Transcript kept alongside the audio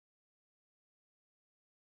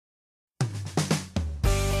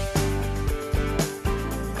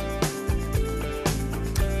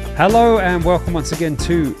Hello and welcome once again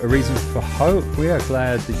to A Reason for Hope. We are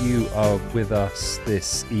glad that you are with us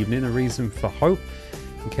this evening. A Reason for Hope,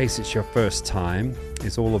 in case it's your first time,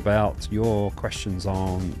 is all about your questions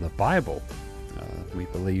on the Bible. We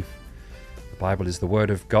believe the Bible is the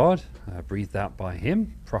Word of God, breathed out by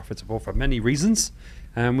Him, profitable for many reasons,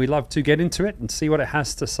 and we love to get into it and see what it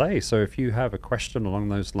has to say. So if you have a question along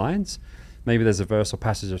those lines, maybe there's a verse or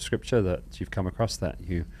passage of Scripture that you've come across that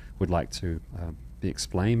you would like to be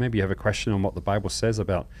explained. Maybe you have a question on what the Bible says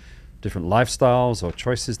about different lifestyles or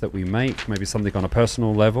choices that we make, maybe something on a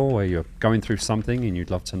personal level where you're going through something and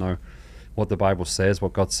you'd love to know what the Bible says,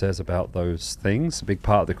 what God says about those things. A big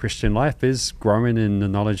part of the Christian life is growing in the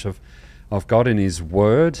knowledge of God in His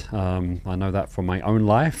Word. I know that from my own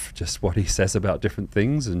life, just what He says about different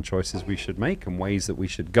things and choices we should make and ways that we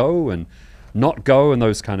should go and not go and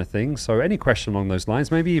those kind of things. So any question along those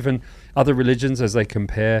lines, maybe even other religions as they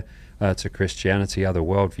compare to Christianity, other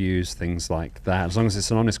worldviews, things like that. As long as it's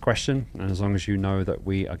an honest question and as long as you know that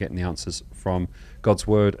we are getting the answers from God's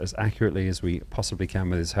Word as accurately as we possibly can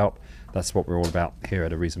with His help, that's what we're all about here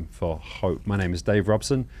at A Reason for Hope. My name is Dave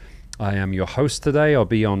Robson. I am your host today. I'll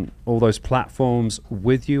be on all those platforms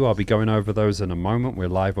with you. I'll be going over those in a moment. We're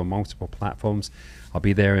live on multiple platforms. I'll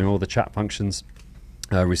be there in all the chat functions,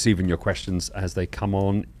 receiving your questions as they come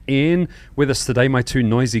on in. With us today, my two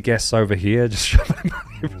noisy guests over here. Just shoving my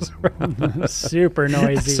neighbors around. Super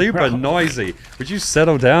noisy. Super noisy. Would you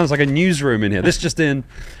settle down? It's like a newsroom in here. This just in.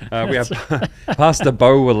 We have Pastor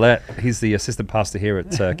Bo Willett. He's the assistant pastor here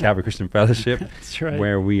at Calvary Christian Fellowship. That's right.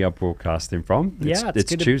 Where we are broadcasting from.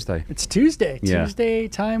 It's Tuesday. It's Tuesday. Yeah. Tuesday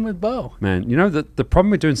time with Bo. Man, you know, the problem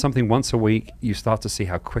with doing something once a week, you start to see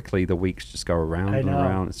how quickly the weeks just go around and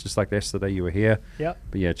around. It's just like yesterday you were here. Yep.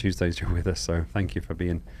 But yeah, Tuesdays you're with us, so thank you for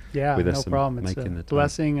being with us. No problem. It's a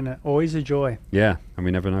blessing and always a joy. Yeah, and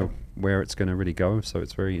we never know where it's going to really go, so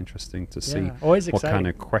it's very interesting to see what kind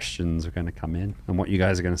of questions are going to come in and what you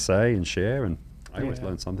guys are going to say and share, and I always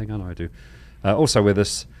learn something. I know I do. Also with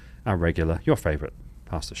us, our regular, your favorite,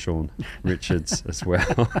 Pastor Sean Richards as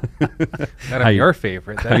well. Not your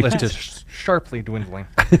favorite. That list is sharply dwindling.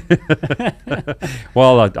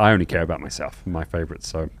 Well, I only care about myself, my favorite,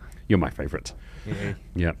 so you're my favorite. Yay.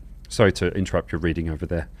 Yeah. Sorry to interrupt your reading over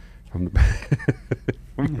there.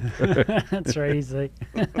 That's right. He's like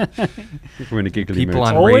we're in a giggly people mood.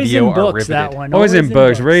 on always radio in books. are riveted. That one. Always in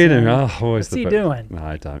books, reading. Yeah. Always What's he doing? No,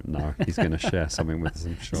 I don't know. He's going to share something with us,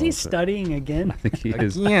 I'm sure. Is he studying again? I think he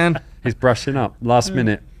is. Again. He's brushing up. Last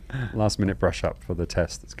minute brush up for the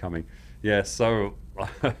test that's coming. Yeah, so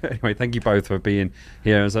anyway, thank you both for being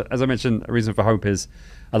here. As I mentioned, A Reason for Hope is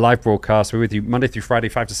a live broadcast. We're with you Monday through Friday,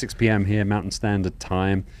 5 to 6 p.m. here, Mountain Standard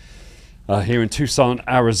Time. Here in Tucson,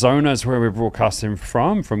 Arizona is where we're broadcasting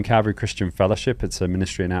from Calvary Christian Fellowship. It's a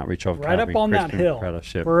ministry and outreach of Right Calvary up on Christian that hill.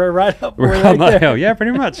 Fellowship. We're right up. We're We're on right that there. hill, yeah,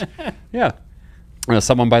 pretty much. Yeah.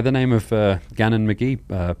 Someone by the name of Gannon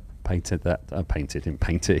McGee painted that. Didn't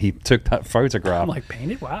paint it. He took that photograph. I'm like,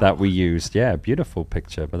 painted? Wow. That we used. Yeah, beautiful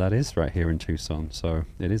picture. But that is right here in Tucson, so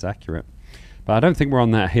it is accurate. But I don't think we're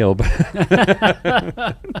on that hill. But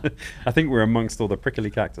I think we're amongst all the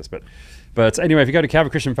prickly cactus. But anyway, if you go to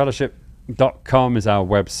calvarychristianfellowship.com is our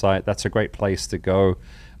website. That's a great place to go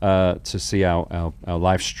to see our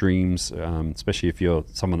live streams, especially if you're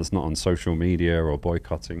someone that's not on social media or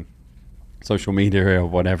boycotting social media or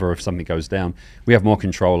whatever. If something goes down, we have more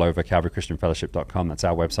control over calvarychristianfellowship.com. That's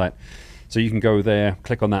our website. So you can go there,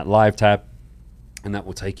 click on that live tab, and that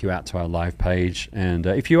will take you out to our live page. And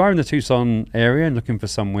if you are in the Tucson area and looking for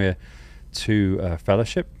somewhere to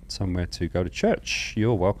fellowship, somewhere to go to church,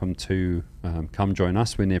 you're welcome to come join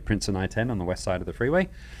us. We're near Prince and I-10 on the west side of the freeway.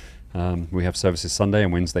 We have services Sunday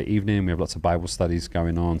and Wednesday evening. We have lots of Bible studies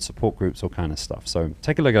going on, support groups, all kind of stuff. So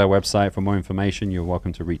take a look at our website for more information. You're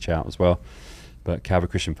welcome to reach out as well. But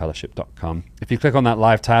calvarychristianfellowship.com. If you click on that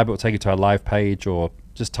live tab, it will take you to our live page, or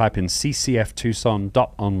just type in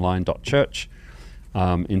ccftucson.online.church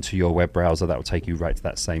into your web browser. That will take you right to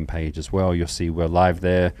that same page as well. You'll see we're live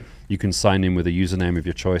there. You can sign in with a username of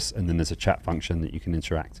your choice, and then there's a chat function that you can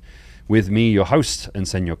interact with me, your host, and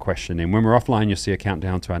send your question in. When we're offline, you'll see a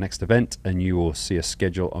countdown to our next event, and you will see a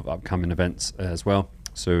schedule of upcoming events as well,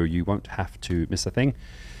 so you won't have to miss a thing.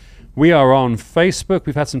 We are on Facebook.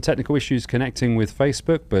 We've had some technical issues connecting with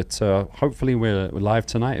Facebook, but hopefully we're live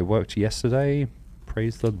tonight. It worked yesterday.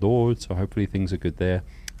 Praise the Lord. So hopefully things are good there.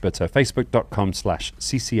 But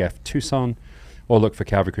facebook.com/CCF or look for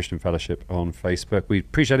Calvary Christian Fellowship on Facebook. We'd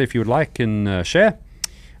appreciate it if you would like and share.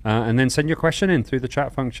 And then send your question in through the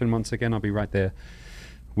chat function. Once again, I'll be right there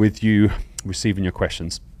with you receiving your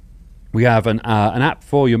questions. We have an app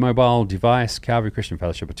for your mobile device, Calvary Christian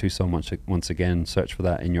Fellowship of Tucson. Once again, search for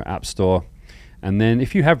that in your app store. And then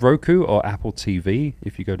if you have Roku or Apple TV,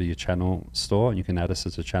 if you go to your channel store, you can add us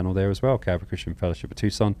as a channel there as well, Calvary Christian Fellowship of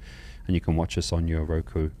Tucson. And you can watch us on your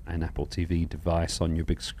Roku and Apple TV device on your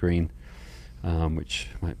big screen, which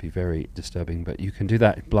might be very disturbing. But you can do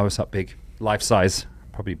that. Blow us up big, life size,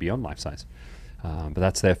 probably beyond life size. But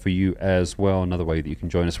that's there for you as well. Another way that you can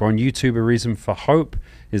join us. We're on YouTube. A Reason for Hope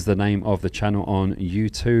is the name of the channel on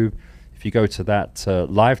YouTube. If you go to that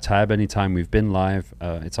live tab, anytime we've been live,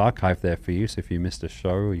 it's archived there for you. So if you missed a show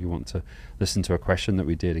or you want to listen to a question that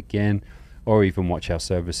we did again, or even watch our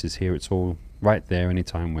services here, it's all right there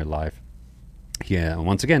anytime we're live. Yeah, and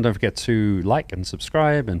once again, don't forget to like and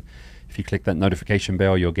subscribe. And if you click that notification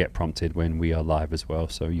bell, you'll get prompted when we are live as well,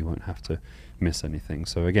 so you won't have to miss anything.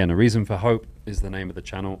 So again, A Reason for Hope is the name of the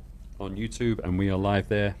channel on YouTube, and we are live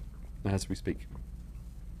there as we speak.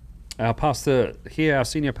 Our pastor here, our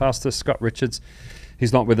senior pastor, Scott Richards,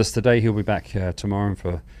 he's not with us today. He'll be back tomorrow and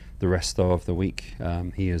for the rest of the week.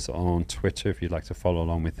 He is on Twitter if you'd like to follow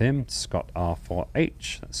along with him. Scott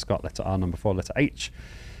R4H. That's Scott, letter R, number 4, letter H.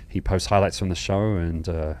 He posts highlights from the show and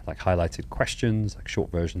like highlighted questions, like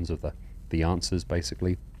short versions of the answers,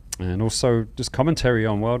 basically. And also just commentary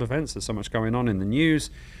on world events. There's so much going on in the news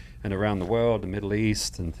and around the world, the Middle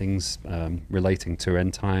East, and things relating to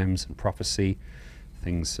end times and prophecy,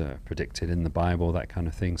 things predicted in the Bible, that kind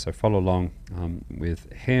of thing. So follow along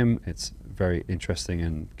with him. It's very interesting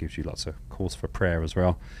and gives you lots of calls for prayer as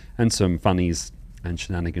well, and some funnies and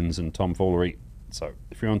shenanigans and tomfoolery. So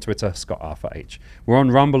if you're on Twitter, Scott R4H. We're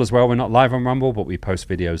on Rumble as well. We're not live on Rumble, but we post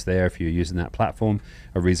videos there if you're using that platform.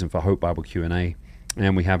 A Reason for Hope Bible Q&A.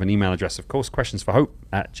 And we have an email address, of course,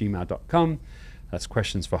 questionsforhope@gmail.com. That's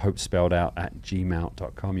questionsforhope spelled out at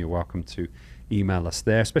gmail.com. You're welcome to email us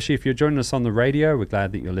there, especially if you're joining us on the radio. We're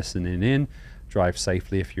glad that you're listening in. Drive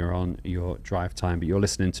safely if you're on your drive time. But you're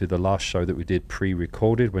listening to the last show that we did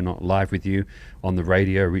pre-recorded. We're not live with you on the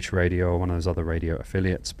radio, Reach Radio, or one of those other radio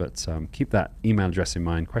affiliates. But keep that email address in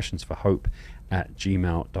mind,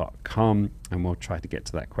 questionsforhope@gmail.com. And we'll try to get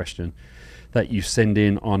to that question that you send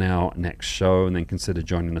in on our next show, and then consider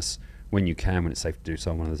joining us when you can, when it's safe to do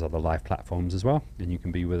so, on one of those other live platforms as well. And you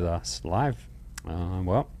can be with us live.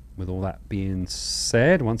 Well, with all that being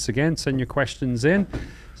said, once again, send your questions in.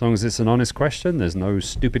 As long as it's an honest question, there's no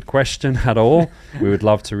stupid question at all. We would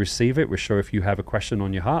love to receive it. We're sure if you have a question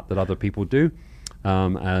on your heart that other people do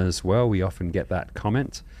as well. We often get that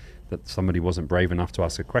comment that somebody wasn't brave enough to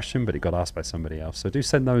ask a question, but it got asked by somebody else. So do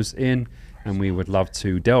send those in, and we would love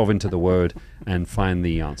to delve into the Word and find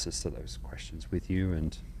the answers to those questions with you.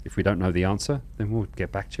 And if we don't know the answer, then we'll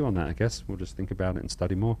get back to you on that, I guess. We'll just think about it and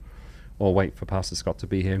study more. Or wait for Pastor Scott to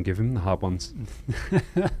be here and give him the hard ones.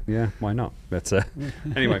 Yeah, why not? But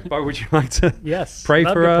anyway, Bo, would you like to pray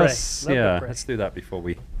for us? Yeah, let's do that before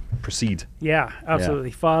we proceed. Yeah, absolutely.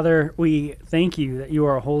 Yeah. Father, we thank you that you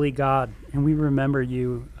are a holy God, and we remember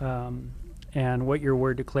you and what your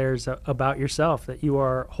word declares about yourself, that you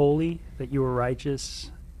are holy, that you are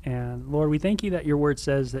righteous. And Lord, we thank you that your word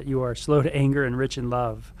says that you are slow to anger and rich in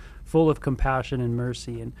love, full of compassion and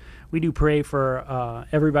mercy. And we do pray for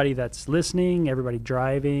everybody that's listening, everybody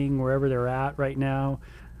driving, wherever they're at right now.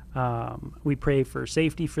 We pray for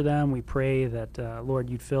safety for them. We pray that, Lord,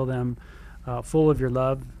 you'd fill them full of your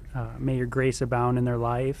love. May your grace abound in their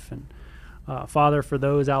life. And Father, for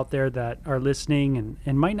those out there that are listening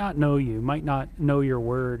and might not know you, might not know your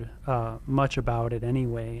word much about it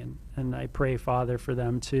anyway, and I pray, Father, for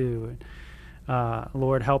them too.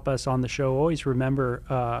 Lord, help us on the show always remember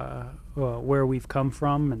where we've come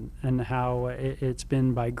from and how it's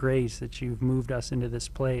been by grace that you've moved us into this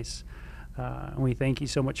place. And we thank you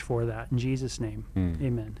so much for that. In Jesus' name,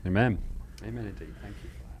 amen. Amen. Amen indeed. Thank you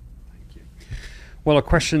for that. Thank you. Well, a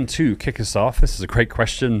question to kick us off. This is a great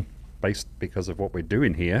question based because of what we're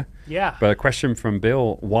doing here. Yeah. But a question from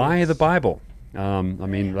Bill, why the Bible? I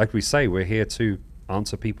mean, like we say, we're here to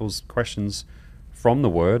answer people's questions from the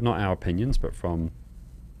Word, not our opinions, but from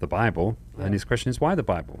the Bible. Yeah. And his question is, why the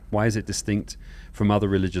Bible? Why is it distinct from other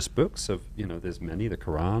religious books? There's many, the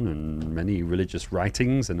Quran, and many religious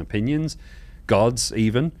writings and opinions, gods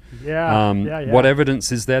even. What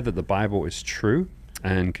evidence is there that the Bible is true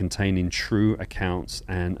and containing true accounts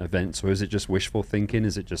and events? Or is it just wishful thinking?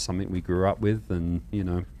 Is it just something we grew up with? And,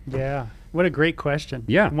 Yeah, what a great question.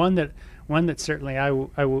 Yeah. One that certainly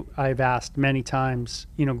I've asked many times,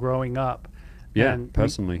 growing up. Yeah,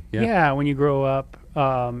 personally. Yeah, when you grow up,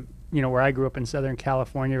 where I grew up in Southern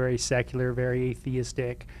California, very secular, very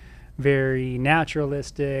atheistic, very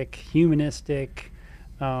naturalistic, humanistic.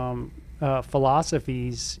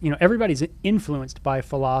 philosophies, everybody's influenced by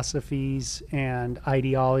philosophies and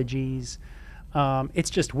ideologies. It's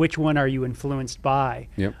just which one are you influenced by?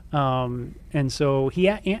 Yep. And so he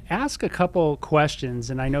asked a couple questions,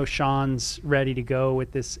 and I know Sean's ready to go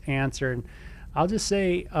with this answer. And I'll just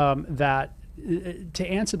say that to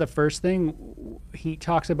answer the first thing, he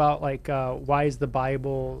talks about why is the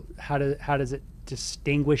Bible? How does it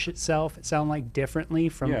distinguish itself? It sounds like differently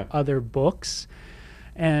from other books,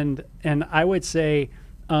 and I would say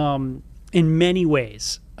in many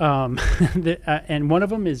ways. And one of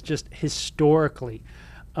them is just historically.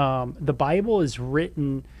 The Bible is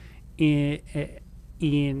written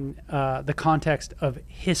in the context of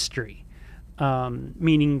history,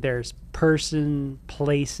 meaning there's person,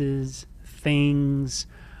 places, things.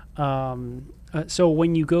 So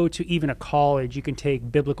when you go to even a college, you can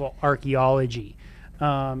take biblical archaeology.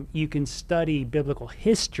 You can study biblical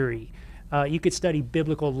history. You could study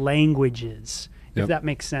biblical languages. If that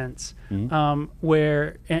makes sense,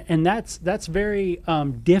 where and that's very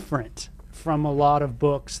different from a lot of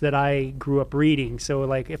books that I grew up reading. So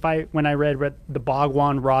like when I read the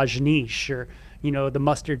Bhagwan Rajneesh or the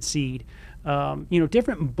Mustard Seed,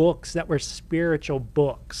 different books that were spiritual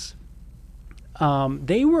books,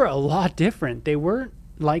 they were a lot different. They weren't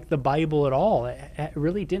like the Bible at all. It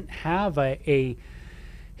really didn't have a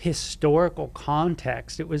historical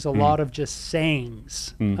context. It was a lot of just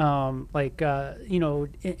sayings, in a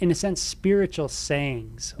sense, spiritual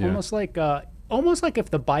sayings, almost like if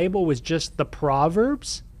the Bible was just the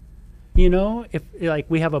Proverbs, if like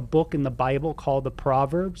we have a book in the Bible called the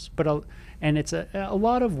Proverbs, and it's a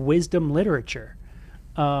lot of wisdom literature.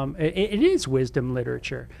 It is wisdom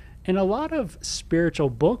literature, and a lot of spiritual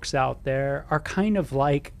books out there are kind of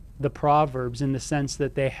like the Proverbs in the sense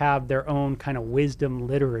that they have their own kind of wisdom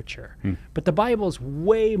literature. But the Bible's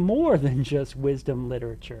way more than just wisdom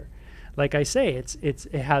literature. Like I say, it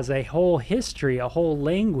has a whole history, a whole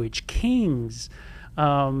language, kings,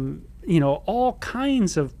 all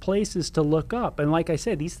kinds of places to look up. And like I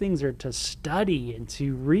said, these things are to study and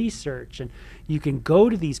to research, and you can go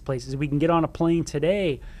to these places. We can get on a plane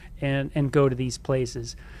today and go to these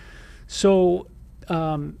places. So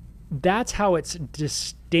that's how it's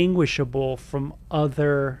distinguishable from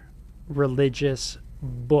other religious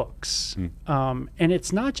books. And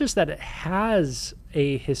it's not just that it has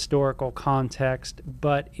a historical context,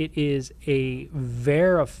 but it is a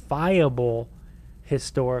verifiable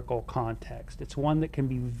historical context. It's one that can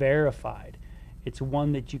be verified. It's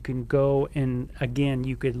one that you can go and, again,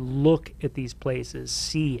 you could look at these places,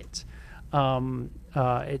 see it. So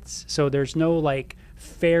there's no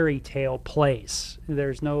fairy tale place.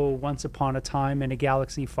 There's no once upon a time in a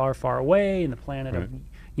galaxy far, far away in the planet of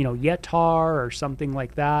Yetar or something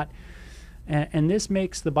like that. And this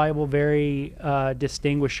makes the Bible very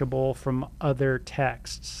distinguishable from other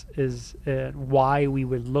texts, is why we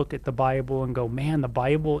would look at the Bible and go, man, the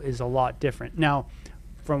Bible is a lot different. Now,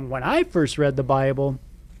 from when I first read the Bible,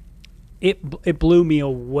 it blew me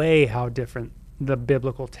away how different the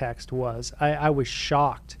biblical text was. I was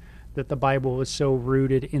shocked that the Bible was so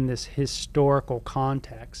rooted in this historical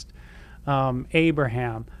context.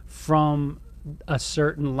 Abraham from a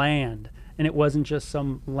certain land, and it wasn't just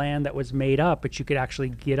some land that was made up, but you could actually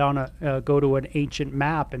get on go to an ancient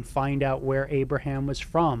map and find out where Abraham was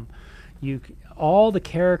from. All the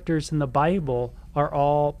characters in the Bible are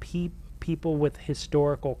all people with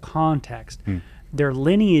historical context. Their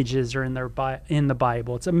lineages are in the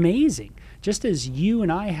Bible. It's amazing. Just as you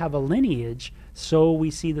and I have a lineage, so we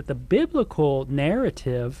see that the biblical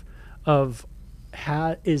narrative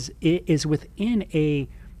is within a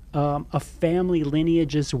family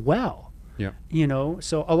lineage as well. Yeah.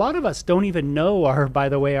 So a lot of us don't even know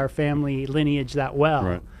our family lineage that well.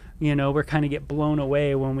 Right. We're kind of get blown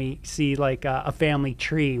away when we see a family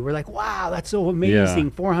tree. We're like, wow, that's so amazing.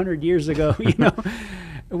 400 years ago,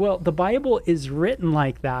 Well, the Bible is written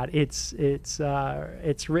like that. It's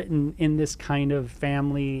written in this kind of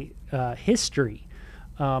family history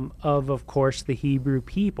of course, the Hebrew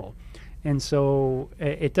people. And so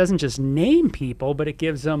it doesn't just name people, but it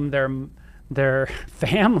gives them their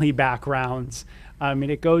family backgrounds. I mean,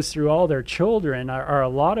 it goes through all their children, or a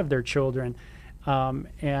lot of their children.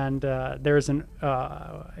 And there's and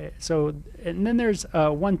then there's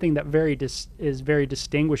one thing that is very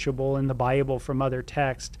distinguishable in the Bible from other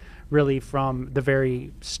texts, really from the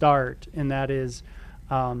very start, and that is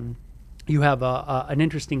you have an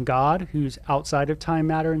interesting God who's outside of time,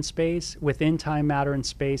 matter, and space, within time, matter, and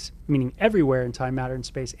space, meaning everywhere in time, matter, and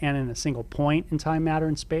space, and in a single point in time, matter,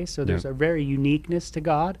 and space. So there's a very uniqueness to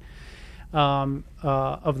God.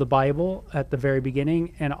 of the Bible at the very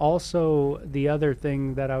beginning. And also the other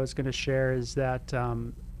thing that I was going to share is that,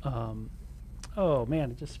 oh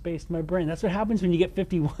man, it just spaced my brain. That's what happens when you get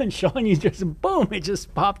 51, Sean. You just, boom, it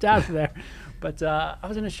just popped out of there. But I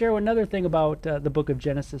was going to share another thing about the book of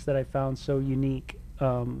Genesis that I found so unique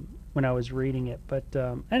when I was reading it. But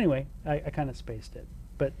anyway, I kind of spaced it.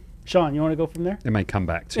 But Sean, you want to go from there? It may come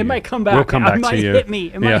back to you. It might come back. We'll come back to you.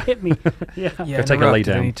 It might hit me. Yeah. Yeah, take a lay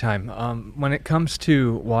down. Anytime. When it comes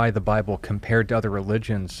to why the Bible compared to other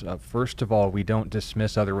religions, first of all, we don't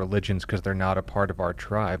dismiss other religions because they're not a part of our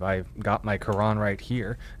tribe. I've got my Quran right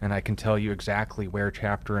here, and I can tell you exactly where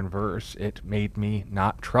chapter and verse it made me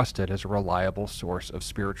not trust it as a reliable source of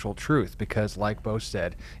spiritual truth. Because, like Bo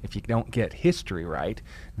said, if you don't get history right,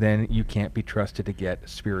 then you can't be trusted to get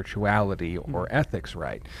spirituality or ethics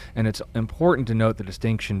right. And it's important to note the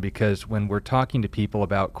distinction because when we're talking to people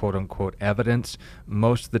about quote-unquote evidence,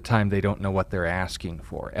 most of the time they don't know what they're asking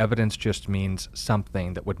for. Evidence just means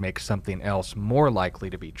something that would make something else more likely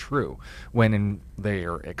to be true, when they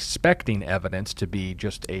are expecting evidence to be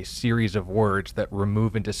just a series of words that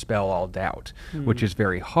remove and dispel all doubt, which is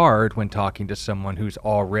very hard when talking to someone who's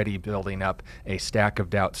already building up a stack of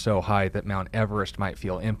doubt so high that Mount Everest might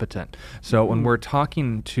feel impotent. So when we're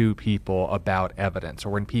talking to people about evidence, or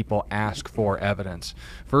when people ask for evidence,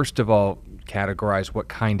 first of all, categorize what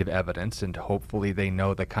kind of evidence, and hopefully they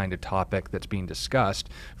know the kind of topic that's being discussed.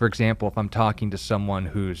 For example, if I'm talking to someone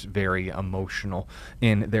who's very emotional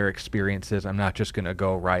in their experiences, I'm not just going to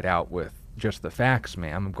go right out with just the facts,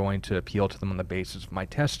 ma'am. I'm going to appeal to them on the basis of my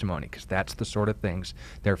testimony, because that's the sort of things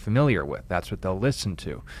they're familiar with. That's what they'll listen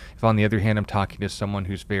to. If, on the other hand, I'm talking to someone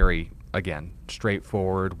who's very, again,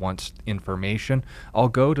 straightforward, wants information, I'll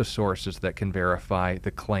go to sources that can verify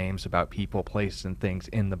the claims about people, places, and things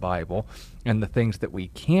in the Bible, and the things that we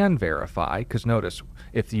can verify, because notice,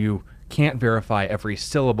 if you can't verify every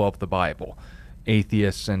syllable of the Bible,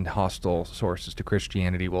 atheists and hostile sources to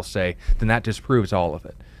Christianity will say, then that disproves all of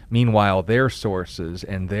it. Meanwhile, their sources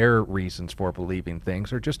and their reasons for believing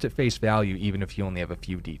things are just at face value, even if you only have a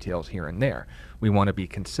few details here and there. We want to be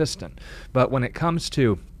consistent. But when it comes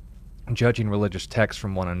to judging religious texts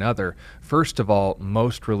from one another, first of all,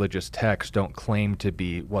 most religious texts don't claim to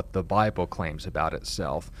be what the Bible claims about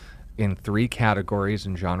itself. In three categories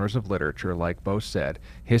and genres of literature, like Bo said: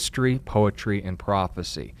 history, poetry, and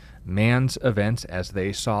prophecy. Man's events as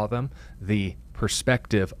they saw them, the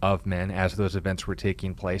perspective of men as those events were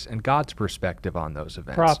taking place, and God's perspective on those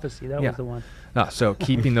events. Prophecy, that was the one. So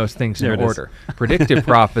keeping those things in order. Predictive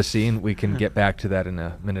prophecy, and we can get back to that in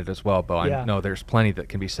a minute as well, Bo. I know there's plenty that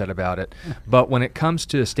can be said about it. But when it comes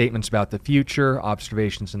to statements about the future,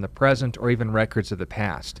 observations in the present, or even records of the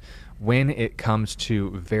past, when it comes to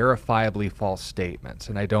verifiably false statements,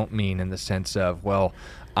 and I don't mean in the sense of, well,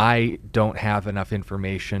 I don't have enough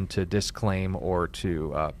information to disclaim or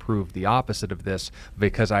to prove the opposite of this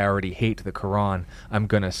because I already hate the Quran, I'm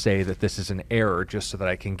going to say that this is an error just so that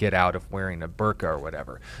I can get out of wearing a burqa or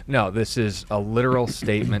whatever. No, this is a literal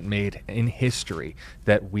statement made in history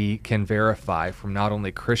that we can verify from not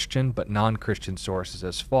only Christian but non-Christian sources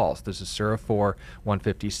as false. This is Surah 4,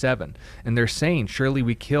 157. And they're saying, surely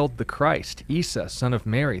we killed the Christ, Isa, son of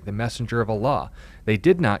Mary, the messenger of Allah. They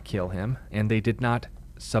did not kill him, and they did not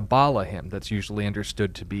sabala him. That's usually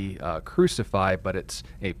understood to be crucify, but it's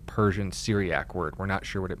a Persian Syriac word. We're not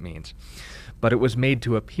sure what it means. But it was made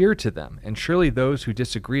to appear to them, and surely those who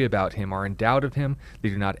disagree about him are in doubt of him. They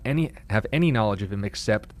do not have any knowledge of him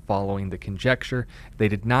except following the conjecture. They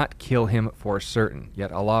did not kill him for certain,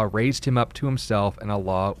 yet Allah raised him up to himself, and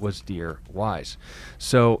Allah was dear wise.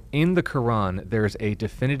 So in the Quran, there's a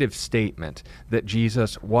definitive statement that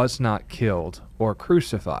Jesus was not killed or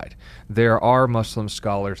crucified. There are Muslim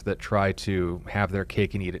scholars that try to have their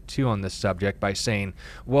cake and eat it too on this subject by saying,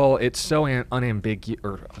 well, it's so ambiguous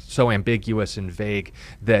and vague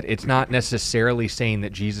that it's not necessarily saying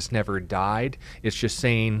that Jesus never died. It's just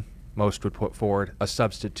saying, most would put forward, a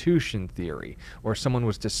substitution theory, or someone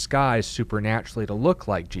was disguised supernaturally to look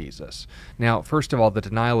like Jesus. Now, first of all, the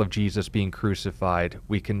denial of Jesus being crucified,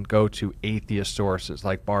 we can go to atheist sources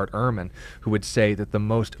like Bart Ehrman, who would say that the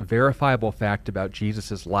most verifiable fact about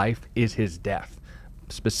Jesus' life is his death,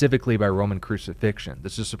 specifically by Roman crucifixion.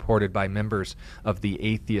 This is supported by members of the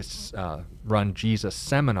atheists-run Jesus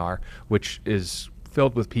Seminar, which is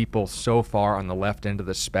filled with people so far on the left end of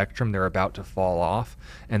the spectrum they're about to fall off,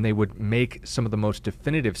 and they would make some of the most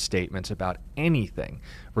definitive statements about anything.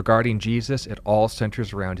 Regarding Jesus, it all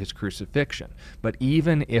centers around his crucifixion. But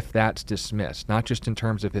even if that's dismissed, not just in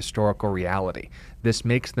terms of historical reality, this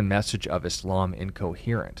makes the message of Islam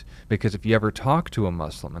incoherent. Because if you ever talk to a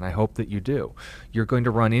Muslim, and I hope that you do, you're going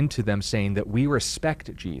to run into them saying that we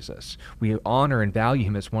respect Jesus, we honor and value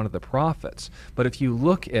him as one of the prophets. But if you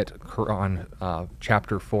look at Quran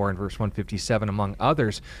chapter 4 and verse 157, among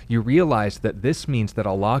others, you realize that this means that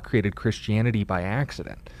Allah created Christianity by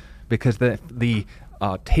accident. Because the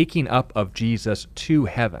taking up of Jesus to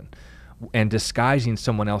heaven and disguising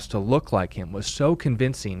someone else to look like him was so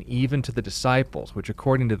convincing even to the disciples, which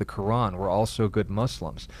according to the Quran were also good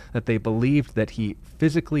Muslims, that they believed that he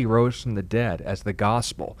physically rose from the dead as the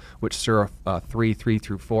gospel, which Surah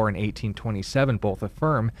 3:3-4 and 18:27 both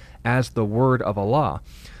affirm as the word of Allah,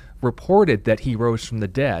 reported that he rose from the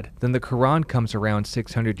dead. Then the Quran comes around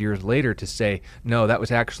 600 years later to say, no, that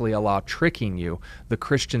was actually Allah tricking you. The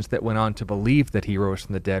Christians that went on to believe that he rose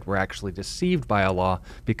from the dead were actually deceived by Allah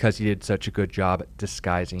because he did such a good job at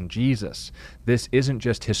disguising Jesus. This isn't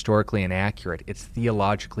just historically inaccurate, it's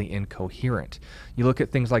theologically incoherent. You look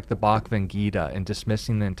at things like the Bhagavad Gita and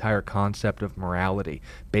dismissing the entire concept of morality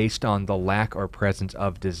based on the lack or presence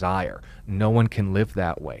of desire. No one can live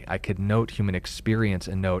that way. I could note human experience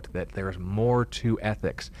and note that there's more to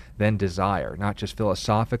ethics than desire, not just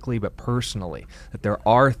philosophically, but personally, that there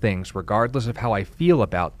are things, regardless of how I feel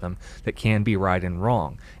about them, that can be right and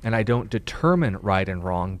wrong. And I don't determine right and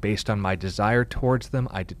wrong based on my desire towards them.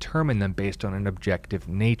 I determine them based on an objective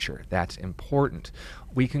nature. That's important.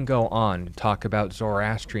 We can go on and talk about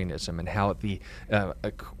Zoroastrianism and how the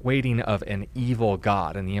equating of an evil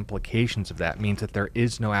god and the implications of that means that there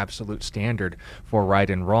is no absolute standard for right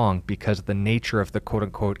and wrong, because the nature of the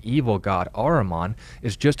quote-unquote evil god Ahriman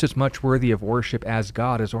is just as much worthy of worship as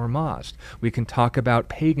God as Ormazd. We can talk about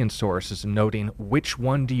pagan sources and noting which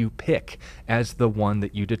one do you pick as the one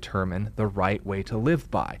that you determine the right way to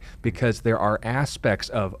live by, because there are aspects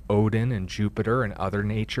of Odin and Jupiter and other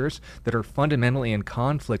natures that are fundamentally in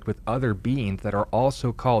conflict with other beings that are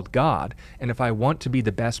also called God. And if I want to be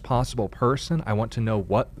the best possible person, I want to know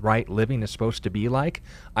what right living is supposed to be like,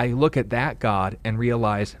 I look at that God and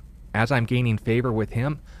realize, as I'm gaining favor with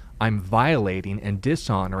him, I'm violating and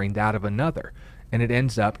dishonoring that of another. And it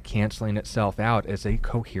ends up canceling itself out as a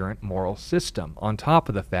coherent moral system, on top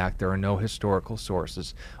of the fact there are no historical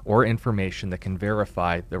sources or information that can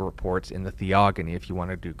verify the reports in the Theogony, if you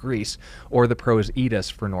want to do Greece, or the Prose Eddas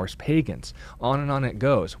for Norse pagans. On and on it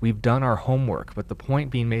goes. We've done our homework, but the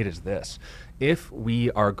point being made is this. If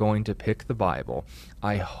we are going to pick the Bible,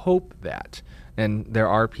 I hope that, and there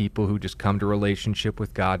are people who just come to relationship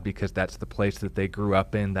with God because that's the place that they grew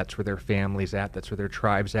up in, that's where their family's at, that's where their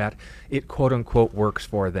tribe's at. It quote-unquote works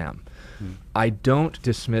for them. I don't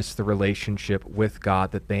dismiss the relationship with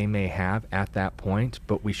God that they may have at that point,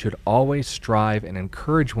 but we should always strive and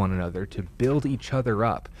encourage one another to build each other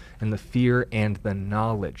up in the fear and the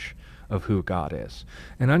knowledge of who God is.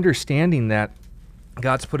 And understanding that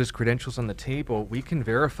God's put his credentials on the table, we can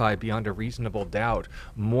verify beyond a reasonable doubt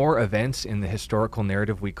more events in the historical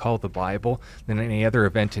narrative we call the Bible than any other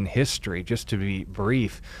event in history. Just to be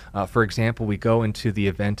brief, for example, we go into the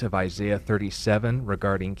event of Isaiah 37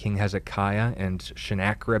 regarding King Hezekiah and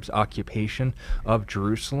Sennacherib's occupation of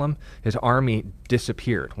Jerusalem. His army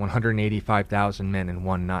disappeared, 185,000 men in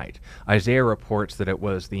one night. Isaiah reports that it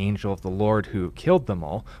was the angel of the Lord who killed them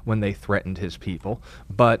all when they threatened his people,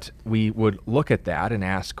 but we would look at that and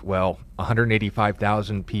ask, well,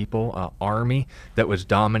 185,000 people, army that was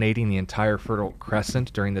dominating the entire Fertile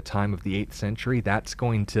Crescent during the time of the 8th century, that's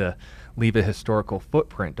going to leave a historical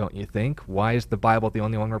footprint, don't you think? Why is the Bible the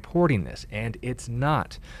only one reporting this? And it's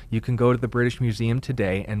not. You can go to the British Museum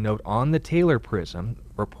today and note on the Taylor Prism,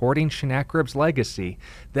 reporting Sennacherib's legacy,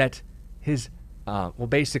 that his well,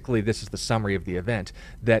 basically, this is the summary of the event,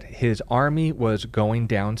 that his army was going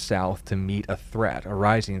down south to meet a threat, a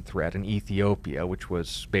rising threat in Ethiopia, which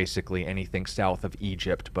was basically anything south of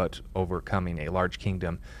Egypt, but overcoming a large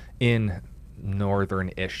kingdom in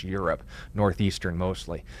northern-ish Europe, northeastern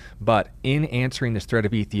mostly. But in answering this threat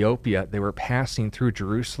of Ethiopia, they were passing through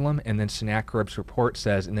Jerusalem, and then Sennacherib's report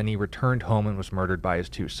says, and then he returned home and was murdered by his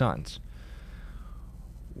 2 sons.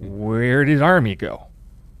 Where did his army go?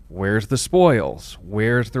 Where's the spoils?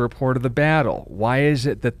 Where's the report of the battle? Why is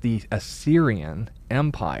it that the Assyrian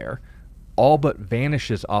Empire all but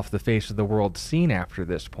vanishes off the face of the world scene after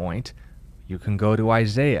this point? You can go to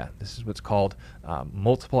Isaiah. This is what's called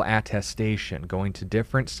multiple attestation, going to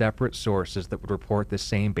different separate sources that would report the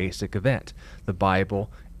same basic event. The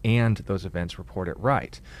Bible and those events report it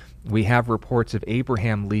right. We have reports of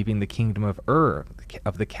Abraham leaving the kingdom of Ur,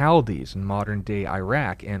 of the Chaldees in modern-day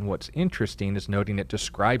Iraq, and what's interesting is noting it,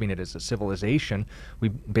 describing it as a civilization. We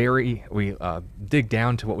dig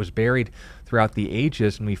down to what was buried throughout the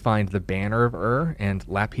ages, and we find the banner of Ur and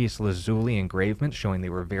lapis lazuli engravements showing they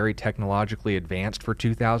were very technologically advanced for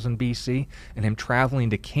 2000 BC, and him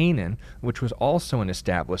traveling to Canaan, which was also an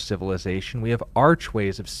established civilization. We have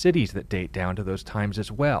archways of cities that date down to those times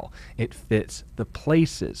as well. It fits the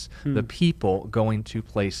places, the people going to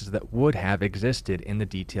places that would have existed in the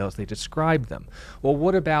details they describe them. Well,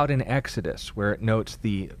 what about in Exodus, where it notes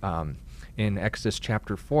in Exodus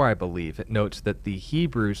chapter 4, I believe, it notes that the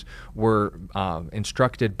Hebrews were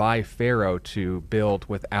instructed by Pharaoh to build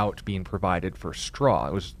without being provided for straw.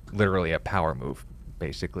 It was literally a power move.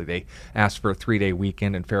 Basically, they asked for a 3-day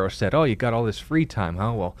weekend, and Pharaoh said, "Oh, you got all this free time,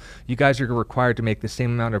 huh? Well, you guys are required to make the same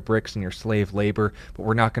amount of bricks in your slave labor, but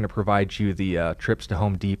we're not going to provide you the trips to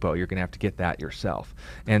Home Depot. You're going to have to get that yourself."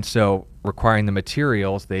 And so, requiring the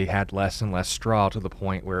materials, they had less and less straw to the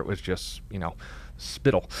point where it was just,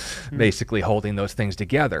 spittle, basically holding those things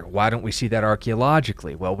together. Why don't we see that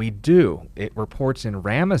archaeologically? Well, we do. It reports in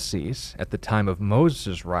Ramesses at the time of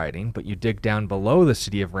Moses' writing, but you dig down below the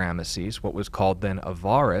city of Ramesses, what was called then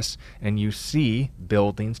Avaris, and you see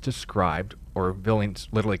buildings described, or buildings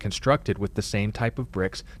literally constructed with the same type of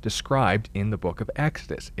bricks described in the book of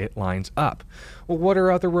Exodus. It lines up. Well, what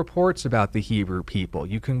are other reports about the Hebrew people?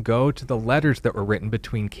 You can go to the letters that were written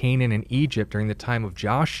between Canaan and Egypt during the time of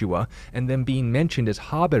Joshua, and them being mentioned as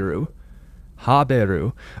Haberu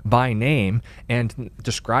by name, and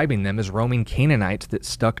describing them as roaming Canaanites that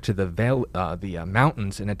stuck to the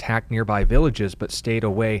mountains and attacked nearby villages but stayed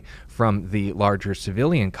away from the larger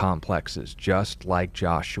civilian complexes, just like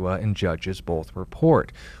Joshua and Judges both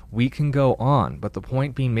report. We can go on, but the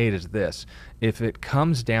point being made is this. If it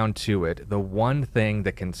comes down to it, the one thing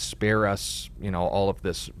that can spare us, all of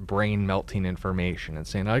this brain-melting information and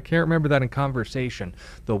saying, I can't remember that in conversation,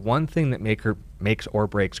 the one thing that makes or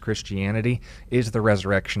breaks Christianity is the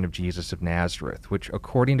resurrection of Jesus of Nazareth, which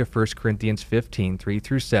according to 1 Corinthians 15,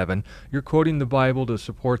 3-7, you're quoting the Bible to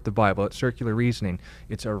support the Bible. It's circular reasoning.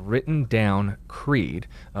 It's a written-down creed,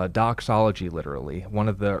 doxology literally, one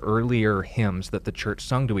of the earlier hymns that the church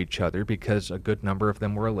sung to each other because a good number of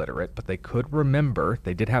them were illiterate, but they could remember,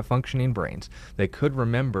 they did have functioning brains, they could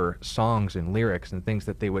remember songs and lyrics and things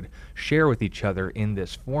that they would share with each other in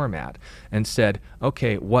this format, and said,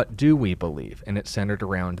 okay, what do we believe? And it centered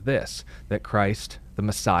around this, that Christ, the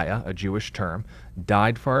Messiah, a Jewish term,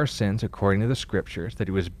 died for our sins according to the Scriptures, that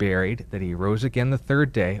he was buried, that he rose again the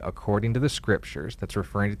third day according to the Scriptures. That's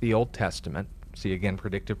referring to the Old Testament. See again,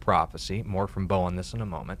 predictive prophecy, more from Bo on this in a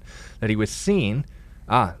moment. That he was seen.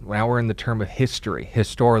 Now we're in the term of history.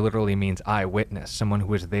 Histor literally means eyewitness, someone who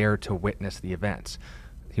was there to witness the events.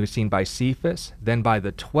 He was seen by Cephas, then by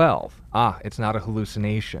the 12. It's not a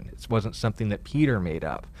hallucination. It wasn't something that Peter made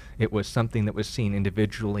up. It was something that was seen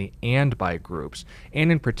individually and by groups,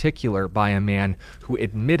 and in particular by a man who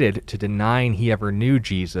admitted to denying he ever knew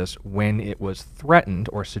Jesus when it was threatened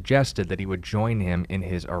or suggested that he would join him in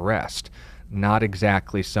his arrest. Not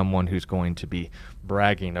exactly someone who's going to be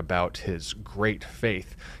bragging about his great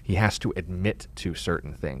faith. He has to admit to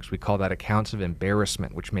certain things. We call that accounts of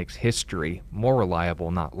embarrassment, which makes history more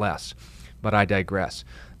reliable, not less. But I digress.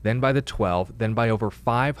 Then by the 12, then by over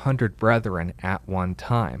 500 brethren at one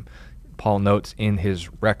time. Paul notes in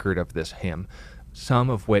his record of this hymn, some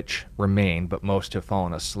of which remain, but most have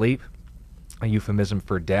fallen asleep. A euphemism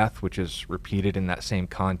for death, which is repeated in that same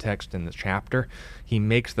context in the chapter. He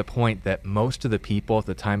makes the point that most of the people at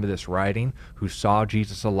the time of this writing who saw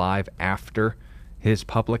Jesus alive after his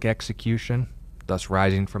public execution, thus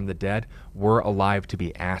rising from the dead, were alive to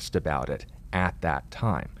be asked about it at that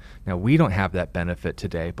time. Now, we don't have that benefit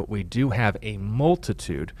today, but we do have a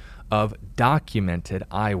multitude of documented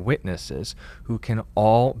eyewitnesses who can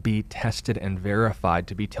all be tested and verified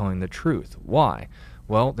to be telling the truth. Why?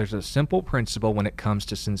 Well, there's a simple principle when it comes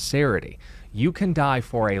to sincerity. You can die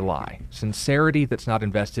for a lie. Sincerity that's not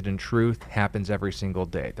invested in truth happens every single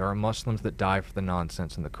day. There are Muslims that die for the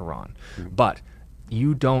nonsense in the Quran. But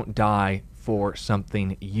you don't die for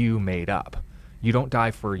something you made up. You don't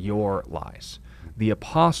die for your lies. The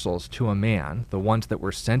apostles to a man, the ones that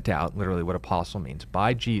were sent out, literally what apostle means,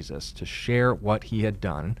 by Jesus to share what he had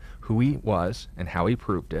done, who he was, and how he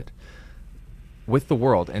proved it, with the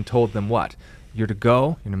world, and told them what? You're to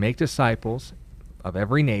go, you're to make disciples of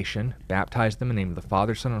every nation, baptize them in the name of the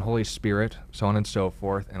Father, Son, and Holy Spirit, so on and so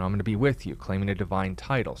forth, and I'm going to be with you, claiming a divine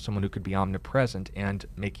title, someone who could be omnipresent and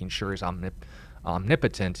making sure he's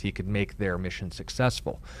omnipotent, he could make their mission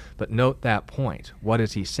successful. But note that point. What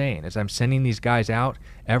is he saying? As I'm sending these guys out,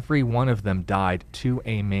 every one of them died to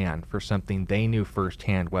a man for something they knew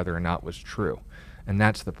firsthand whether or not was true. And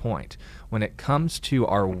that's the point. When it comes to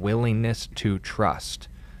our willingness to trust,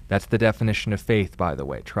 that's the definition of faith, by the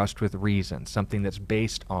way, trust with reason, something that's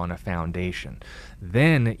based on a foundation.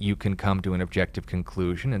 Then you can come to an objective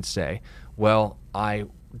conclusion and say, well, I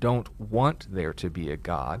don't want there to be a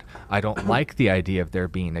God. I don't like the idea of there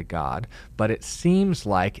being a God, but it seems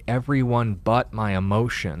like everyone but my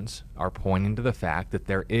emotions are pointing to the fact that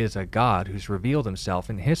there is a God who's revealed himself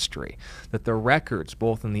in history, that the records,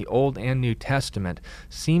 both in the Old and New Testament,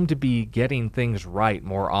 seem to be getting things right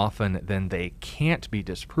more often than they can't be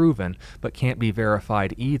disproven, but can't be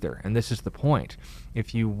verified either. And this is the point.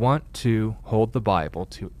 If you want to hold the Bible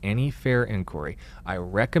to any fair inquiry, I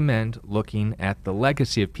recommend looking at the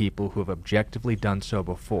legacy of people who have objectively done so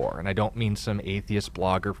before. And I don't mean some atheist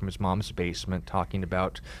blogger from his mom's basement talking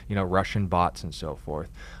about, Russian bots and so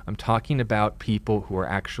forth. I'm talking about people who are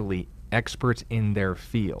actually experts in their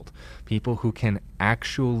field, people who can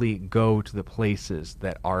actually go to the places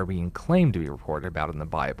that are being claimed to be reported about in the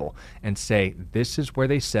Bible and say, this is where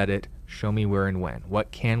they said it, show me where and when.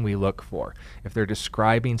 What can we look for? If they're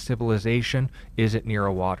describing civilization, is it near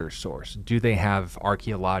a water source? Do they have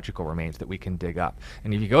archaeological remains that we can dig up?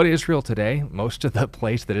 And if you go to Israel today, most of the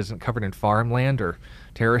place that isn't covered in farmland or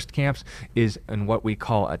terrorist camps is in what we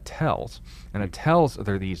call atels. And atels,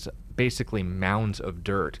 they're these basically mounds of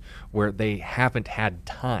dirt where they haven't had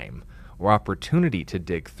time or opportunity to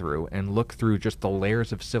dig through and look through just the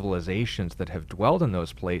layers of civilizations that have dwelled in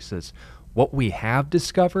those places. What we have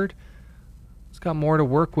discovered, it's got more to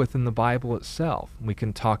work with in the Bible itself. We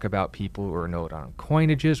can talk about people who are noted on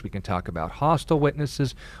coinages. We can talk about hostile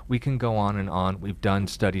witnesses. We can go on and on. We've done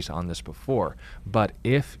studies on this before. But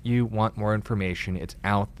if you want more information, it's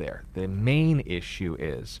out there. The main issue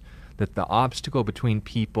is that the obstacle between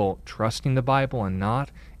people trusting the Bible and not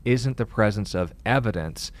isn't the presence of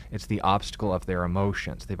evidence, it's the obstacle of their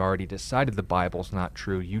emotions. They've already decided the Bible's not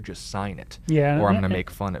true, you just sign it, or I'm going to make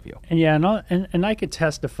fun of you. And I could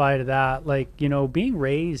testify to that, being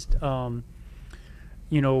raised, with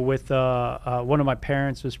one of my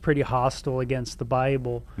parents was pretty hostile against the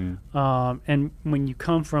Bible. And when you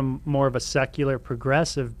come from more of a secular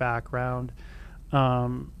progressive background,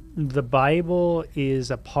 the Bible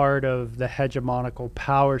is a part of the hegemonical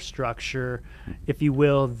power structure, if you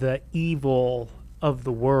will, the evil of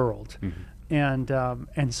the world. And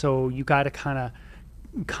so you got to kind of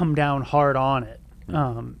come down hard on it.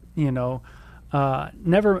 And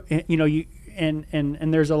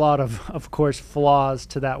there's a lot of course, flaws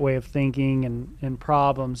to that way of thinking and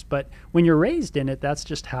problems. But when you're raised in it, that's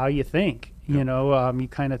just how you think. You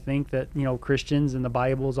kind of think that, Christians and the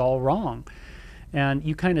Bible is all wrong. And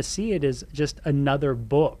you kind of see it as just another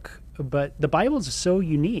book. But the Bible is so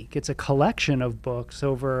unique. It's a collection of books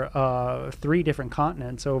over 3 different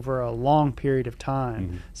continents over a long period of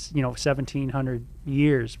time, 1,700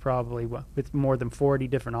 years probably, with more than 40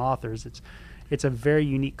 different authors. It's a very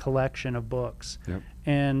unique collection of books.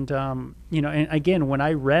 And, and again, when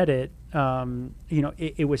I read it,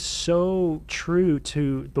 it was so true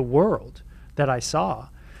to the world that I saw.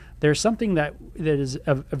 There's something that is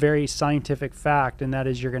a very scientific fact, and that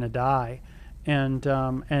is you're going to die. And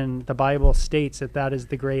the Bible states that is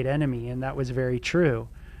the great enemy, and that was very true.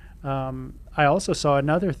 I also saw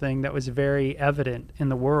another thing that was very evident in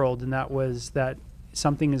the world, and that was that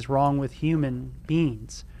something is wrong with human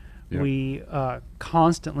beings. We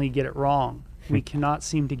constantly get it wrong. We cannot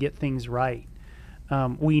seem to get things right.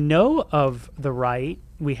 We know of the right.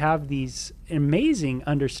 We have these amazing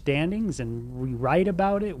understandings, and we write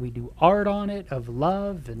about it. We do art on it of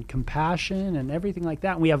love and compassion and everything like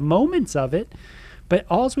that. And we have moments of it, but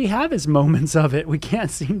all we have is moments of it. We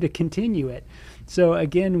can't seem to continue it. So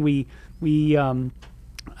again,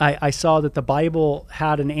 I saw that the Bible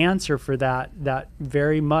had an answer for that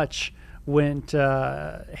very much went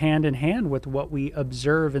hand in hand with what we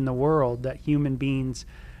observe in the world, that human beings,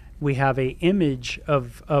 we have a image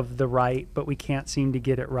of the right, but we can't seem to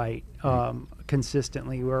get it right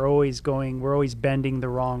consistently. We're always bending the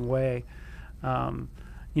wrong way. And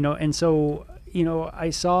so, I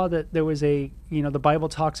saw that there was the Bible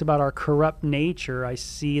talks about our corrupt nature. I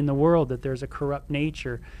see in the world that there's a corrupt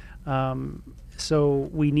nature. So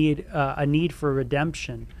we need a need for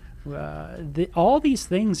redemption. All these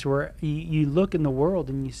things where you look in the world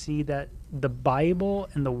and you see that the Bible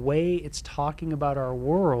and the way it's talking about our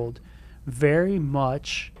world very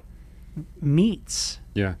much meets.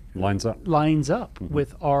 Lines up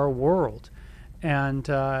with our world. And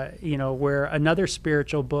where another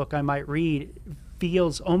spiritual book I might read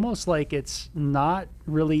feels almost like it's not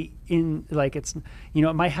really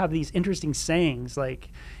it might have these interesting sayings like,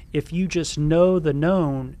 if you just know the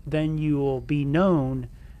known, then you will be known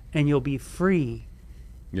and you'll be free.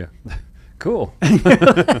 Yeah. Cool.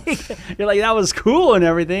 You're like, that was cool and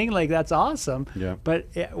everything. Like, that's awesome. Yeah. But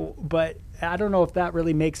I don't know if that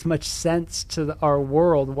really makes much sense to our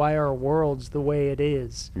world, why our world's the way it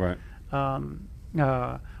is. Right.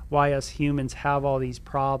 Why us humans have all these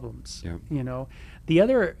problems. Yeah. The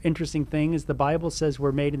other interesting thing is the Bible says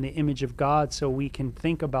we're made in the image of God, so we can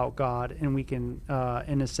think about God and we can,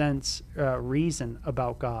 in a sense, reason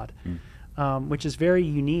about God. Which is very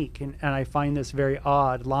unique, and I find this very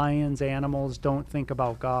odd. Lions, animals don't think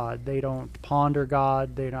about God. They don't ponder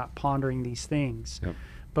God. They're not pondering these things. Yep.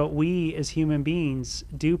 But we, as human beings,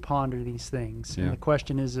 do ponder these things. Yeah. And the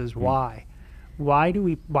question is why? Why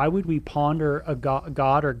would we ponder a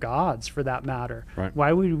God or gods, for that matter? Right.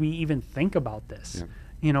 Why would we even think about this?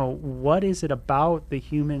 Yep. What is it about the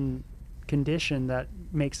human condition that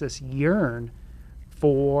makes us yearn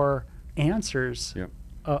for answers? Yep.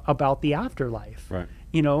 About the afterlife, right?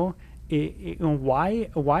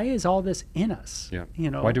 Why is all this in us? Yeah.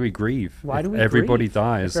 Why do we grieve? Why do we everybody grieve?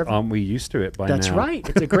 dies? Aren't we used to it by now? That's right.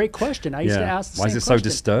 It's a great question. I used to ask the same Why is it question. so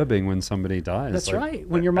disturbing when somebody dies? That's like, right.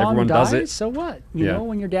 When your mom dies, so what?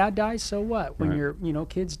 When your dad dies, so what? When your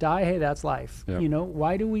kids die, hey, that's life. Yep.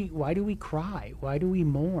 Why do we cry? Why do we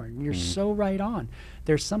mourn? You're so right on.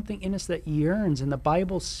 There's something in us that yearns, and the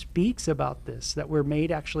Bible speaks about this, that we're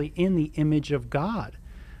made actually in the image of God,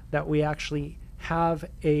 that we actually have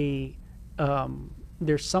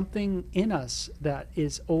there's something in us that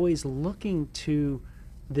is always looking to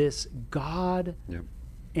this God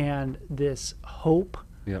and this hope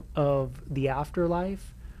of the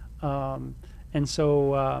afterlife. And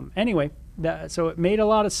so anyway, so it made a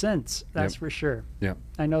lot of sense, that's for sure. Yeah.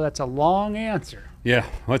 I know that's a long answer. Yeah,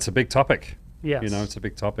 well, it's a big topic. Yes. It's a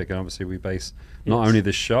big topic, and obviously we base not only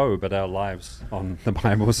this show but our lives on the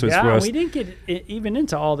Bible. So it's worth. We didn't get even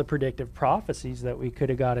into all the predictive prophecies that we could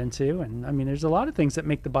have got into, and I mean, there's a lot of things that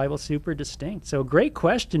make the Bible super distinct. So great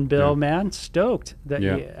question, Bill. Man, stoked that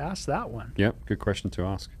you asked that one. Yep, good question to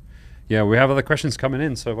ask. Yeah, we have other questions coming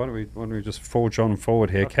in, so why don't we just forge on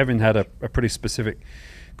forward here? Okay. Kevin had a pretty specific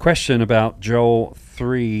question about Joel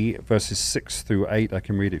 3 verses 6 through 8. I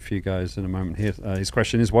can read it for you guys in a moment here. His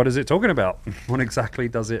question is, what is it talking about? What exactly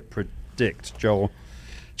does it predict? Joel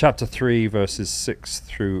chapter 3 verses 6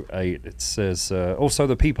 through 8. It says, also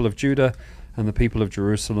the people of Judah and the people of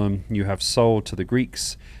Jerusalem you have sold to the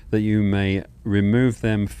Greeks, that you may remove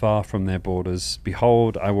them far from their borders.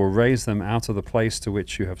 Behold, I will raise them out of the place to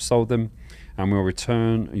which you have sold them, and will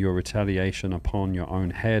return your retaliation upon your own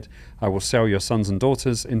head. I will sell your sons and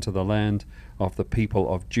daughters into the land of the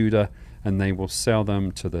people of Judah, and they will sell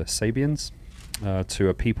them to the Sabians, to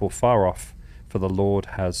a people far off, for the Lord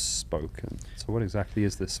has spoken. So what exactly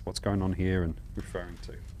is this? What's going on here and referring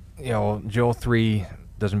to? Joel 3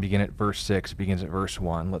 doesn't begin at verse 6, it begins at verse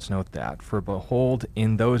 1. Let's note that. For behold,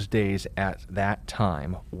 in those days at that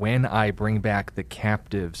time, when I bring back the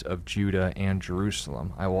captives of Judah and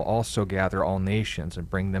Jerusalem, I will also gather all nations and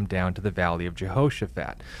bring them down to the valley of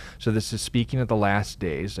Jehoshaphat. So this is speaking of the last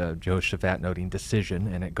days, Jehoshaphat noting decision,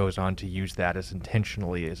 and it goes on to use that as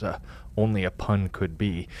intentionally as only a pun could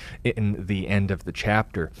be in the end of the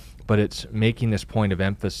chapter. But it's making this point of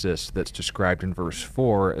emphasis that's described in verse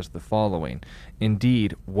 4 as the following.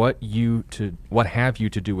 Indeed, what have you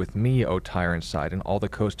to do with me, O Tyre and Sidon, all the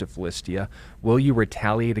coast of Philistia? Will you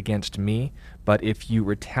retaliate against me? But if you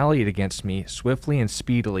retaliate against me swiftly and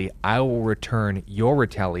speedily, I will return your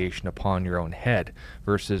retaliation upon your own head.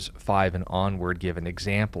 Verses 5 and onward give an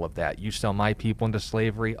example of that. You sell my people into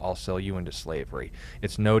slavery, I'll sell you into slavery.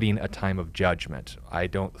 It's noting a time of judgment. I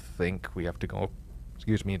don't think we have to go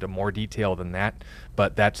into more detail than that,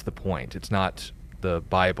 but that's the point. It's not the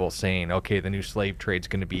Bible saying, okay, the new slave trade's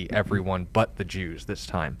going to be everyone but the Jews this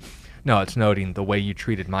time. No, it's noting the way you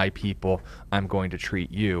treated my people, I'm going to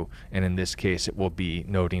treat you. And in this case, it will be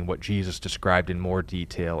noting what Jesus described in more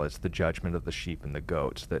detail as the judgment of the sheep and the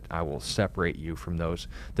goats, that I will separate you from those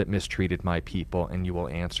that mistreated my people, and you will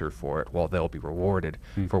answer for it, while they'll be rewarded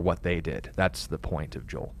for what they did. That's the point of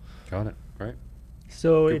Joel. Got it. Right.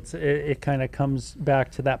 So it kind of comes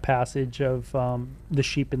back to that passage of the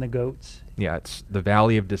sheep and the goats. Yeah, it's the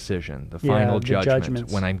valley of decision, the final judgment.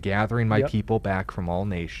 When I'm gathering my people back from all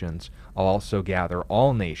nations, I'll also gather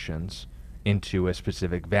all nations into a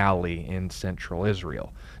specific valley in central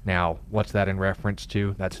Israel. Now, what's that in reference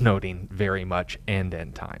to? That's noting very much end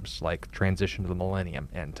times, like transition to the millennium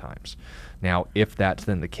end times. Now, if that's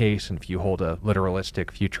then the case, and if you hold a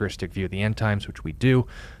literalistic, futuristic view of the end times, which we do,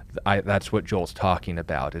 that's what Joel's talking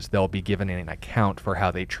about, is they'll be given an account for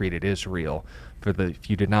how they treated Israel. If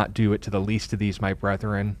you did not do it to the least of these, my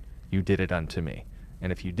brethren, you did it unto me.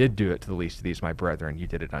 And if you did do it to the least of these, my brethren, you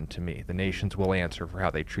did it unto me. The nations will answer for how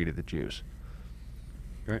they treated the Jews.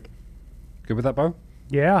 Great. Good with that, Bo?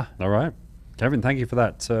 Yeah. All right. Kevin, thank you for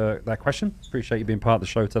that question. Appreciate you being part of the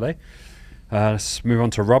show today. Let's move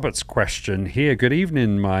on to Robert's question here. Good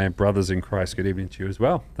evening, my brothers in Christ. Good evening to you as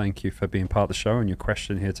well. Thank you for being part of the show and your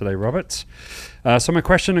question here today, Robert. So my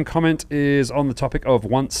question and comment is on the topic of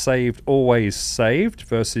once saved, always saved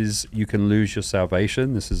versus you can lose your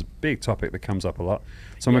salvation. This is a big topic that comes up a lot.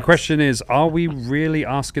 So my question is, are we really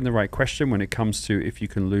asking the right question when it comes to if you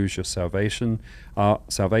can lose your salvation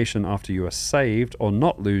after you are saved or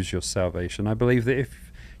not lose your salvation? I believe that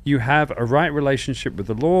if you have a right relationship with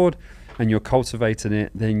the Lord and you're cultivating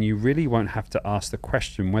it, then you really won't have to ask the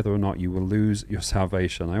question whether or not you will lose your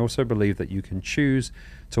salvation. I also believe that you can choose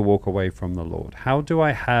to walk away from the Lord. How do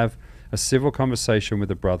I have a civil conversation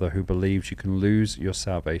with a brother who believes you can lose your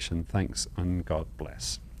salvation? Thanks and God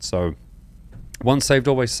bless. So, once saved,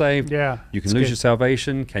 always saved. Yeah. You can lose your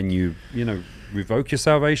salvation. Can you, revoke your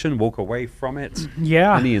salvation, walk away from it?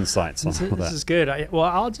 Yeah. Any insights on all that? This is good.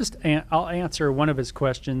 I'll answer one of his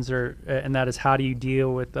questions, and that is, how do you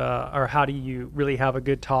deal with, or how do you really have a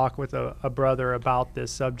good talk with a brother about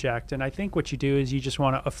this subject? And I think what you do is you just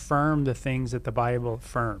want to affirm the things that the Bible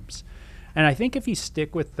affirms. And I think if you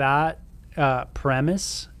stick with that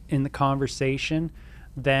premise in the conversation,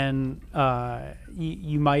 then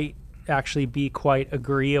you might actually be quite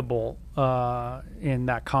agreeable in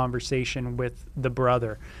that conversation with the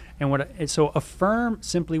brother. And so affirm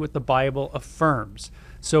simply what the Bible affirms.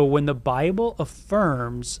 So when the Bible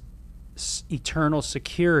affirms eternal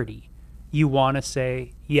security, you want to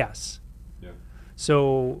say yes. Yeah.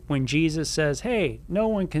 So when Jesus says, hey, no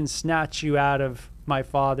one can snatch you out of my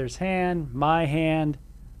Father's hand, my hand,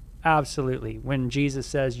 absolutely. When Jesus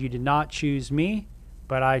says, you did not choose me,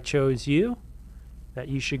 but I chose you, that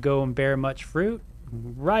you should go and bear much fruit,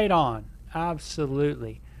 right on.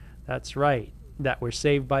 Absolutely. That's right. That we're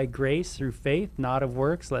saved by grace through faith, not of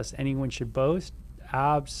works, lest anyone should boast.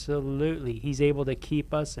 Absolutely. He's able to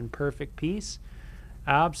keep us in perfect peace.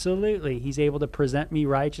 Absolutely. He's able to present me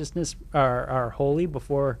righteousness, or holy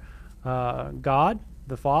before God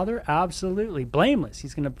the Father. Absolutely. Blameless.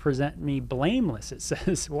 He's going to present me blameless. It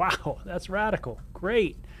says, wow, that's radical.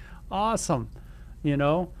 Great. Awesome.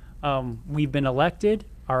 We've been elected.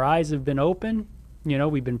 Our eyes have been open.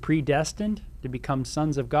 We've been predestined to become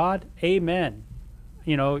sons of God. Amen.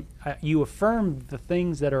 You affirm the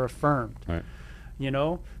things that are affirmed. Right.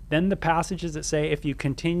 Then the passages that say, if you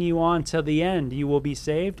continue on till the end, you will be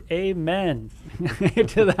saved. Amen.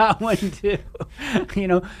 To that one too.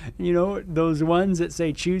 Those ones that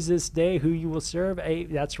say, choose this day who you will serve.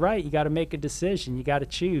 That's right. You got to make a decision. You got to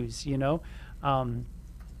choose, the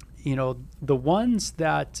ones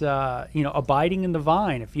that, abiding in the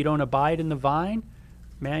vine. If you don't abide in the vine,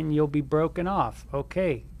 man, you'll be broken off.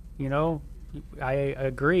 Okay, I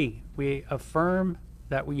agree. We affirm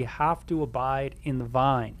that we have to abide in the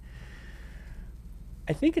vine.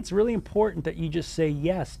 I think it's really important that you just say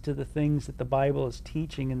yes to the things that the Bible is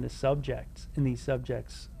teaching in these subjects.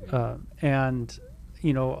 And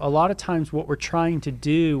a lot of times what we're trying to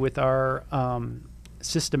do with our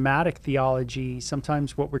systematic theology,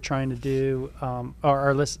 sometimes what we're trying to do,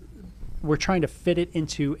 we're trying to fit it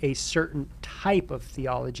into a certain type of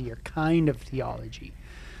theology or kind of theology.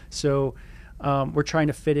 So we're trying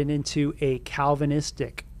to fit it into a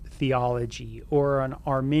Calvinistic theology or an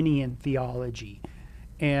Arminian theology.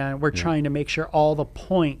 And we're trying to make sure all the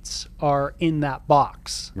points are in that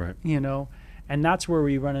box, right? And that's where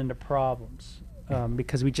we run into problems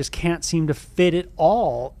because we just can't seem to fit it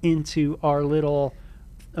all into our little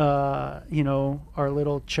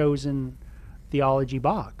chosen theology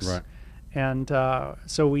box. Right. And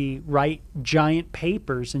so we write giant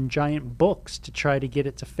papers and giant books to try to get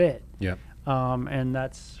it to fit. Yeah. And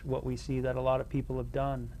that's what we see that a lot of people have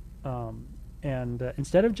done. And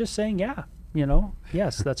instead of just saying, yes,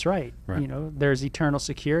 that's right. Right. There's eternal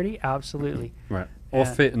security. Absolutely. Right. Or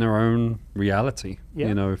fit in their own reality.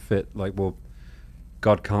 Yeah. Fit like, well,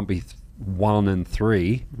 God can't be 1 and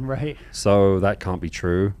 3, right? So that can't be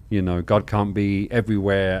true. God can't be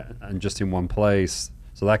everywhere and just in one place,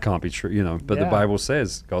 so that can't be true. But the Bible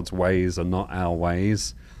says God's ways are not our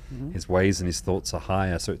ways. Mm-hmm. His ways and his thoughts are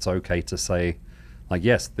higher, so it's okay to say, like,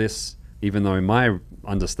 yes, this even though in my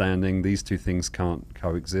understanding these two things can't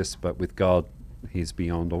coexist, but with God, he's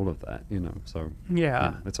beyond all of that, so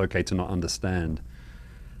Yeah. it's okay to not understand.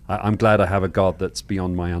 I'm glad I have a God that's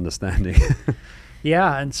beyond my understanding.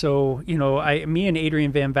 Yeah, and so, me and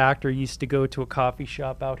Adrian Van Vactor used to go to a coffee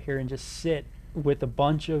shop out here and just sit with a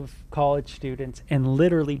bunch of college students and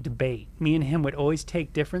literally debate. Me and him would always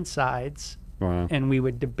take different sides, Wow. and we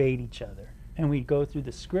would debate each other. And we'd go through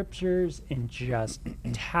the scriptures and just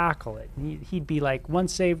tackle it. And he'd be like,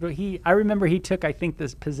 once saved. I remember he took, I think,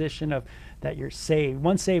 this position of that you're saved.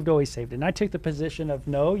 Once saved, always saved. And I took the position of,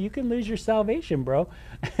 no, you can lose your salvation, bro.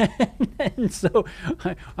 And so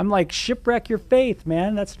I'm like, shipwreck your faith,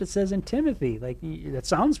 man. That's what it says in Timothy. Like, that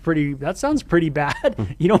sounds pretty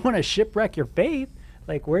bad. You don't want to shipwreck your faith.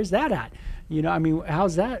 Like, where's that at?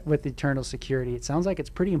 How's that with eternal security? It sounds like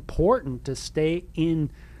it's pretty important to stay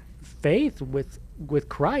in faith with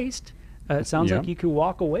Christ. It sounds like you could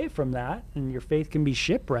walk away from that and your faith can be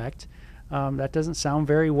shipwrecked. That doesn't sound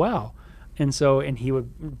very well. And he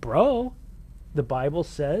would, the Bible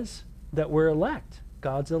says that we're elect.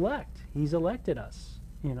 God's elect. He's elected us.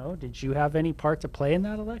 Did you have any part to play in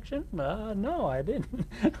that election? No, I didn't.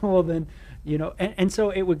 Well, then, and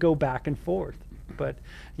so it would go back and forth. But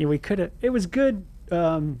we could have, it was good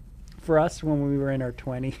for us when we were in our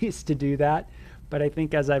 20s to do that. But I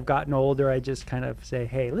think as I've gotten older, I just kind of say,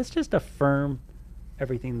 hey, let's just affirm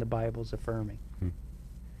everything the Bible's affirming.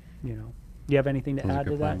 Do you have anything to add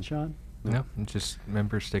to that, Sean? No, just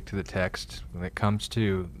remember, stick to the text. When it comes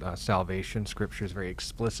to salvation, Scripture is very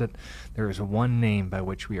explicit. There is one name by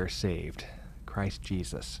which we are saved, Christ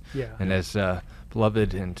Jesus. Yeah. And as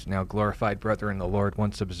beloved and now glorified brother in the Lord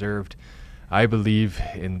once observed, I believe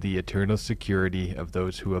in the eternal security of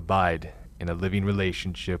those who abide in a living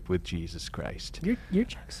relationship with Jesus Christ. Your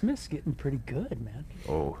Chuck Smith's getting pretty good, man.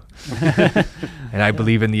 Oh. And I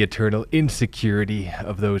believe in the eternal insecurity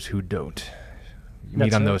of those who don't. You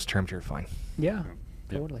meet on those terms, you're fine. Yeah,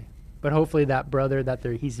 totally. But hopefully that brother that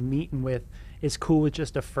he's meeting with is cool with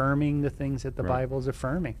just affirming the things that the Bible's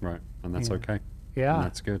affirming. Right, and that's okay. Yeah. And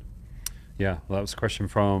that's good. Yeah, well, that was a question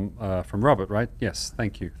from Robert, right? Yes,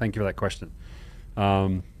 thank you. Thank you for that question.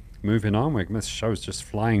 Moving on, this show's just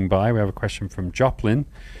flying by. We have a question from Joplin.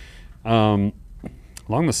 Along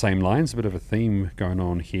the same lines, a bit of a theme going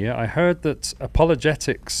on here. I heard that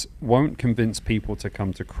apologetics won't convince people to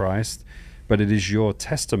come to Christ, but it is your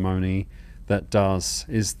testimony that does.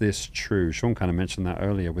 Is this true? Sean kind of mentioned that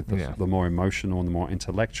earlier with the more emotional and the more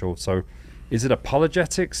intellectual. So is it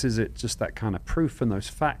apologetics? Is it just that kind of proof and those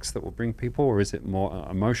facts that will bring people? Or is it more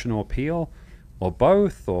emotional appeal? Or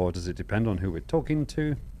both? Or does it depend on who we're talking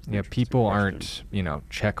to? Yeah, people aren't,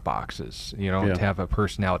 check boxes. You don't have a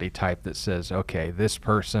personality type that says, okay, this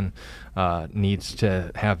person needs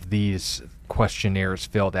to have these questionnaires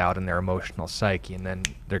filled out in their emotional psyche, and then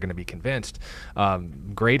they're going to be convinced.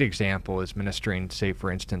 Great example is ministering, say,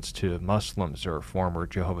 for instance, to Muslims or former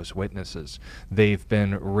Jehovah's Witnesses. They've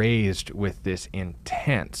been raised with this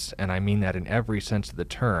intense, and I mean that in every sense of the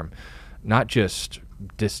term, not just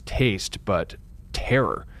distaste, but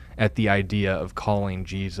terror at the idea of calling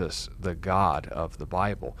Jesus the God of the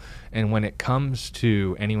Bible. And when it comes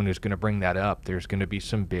to anyone who's going to bring that up, there's going to be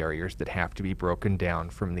some barriers that have to be broken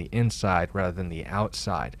down from the inside rather than the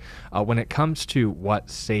outside. When it comes to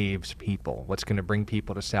what saves people, what's going to bring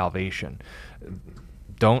people to salvation,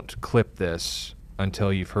 don't clip this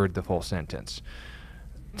until you've heard the full sentence.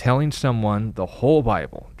 Telling someone the whole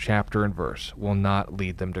Bible, chapter and verse, will not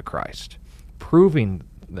lead them to Christ. Proving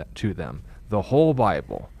that to them the whole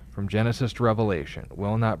Bible, from Genesis to Revelation,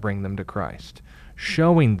 will not bring them to Christ.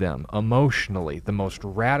 Showing them emotionally the most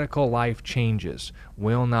radical life changes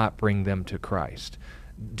will not bring them to Christ.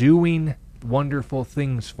 Doing wonderful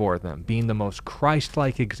things for them, being the most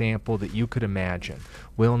Christ-like example that you could imagine,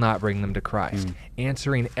 will not bring them to Christ.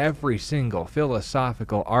 Answering every single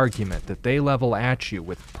philosophical argument that they level at you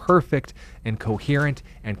with perfect and coherent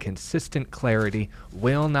and consistent clarity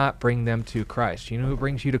will not bring them to Christ. You know who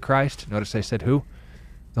brings you to Christ? Notice I said who?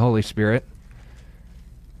 The Holy Spirit.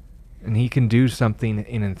 And he can do something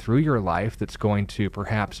in and through your life that's going to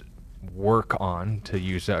perhaps work on, to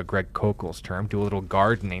use Greg Kokel's term, do a little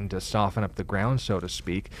gardening to soften up the ground, so to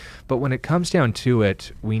speak. But when it comes down to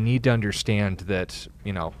it, we need to understand that,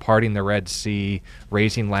 parting the Red Sea,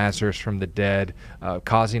 raising Lazarus from the dead,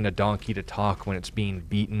 causing a donkey to talk when it's being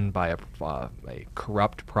beaten by a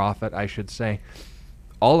corrupt prophet, I should say,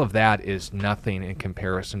 all of that is nothing in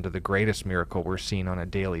comparison to the greatest miracle we're seeing on a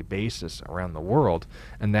daily basis around the world,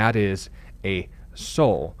 and that is a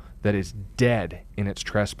soul that is dead in its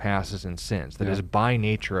trespasses and sins, that is by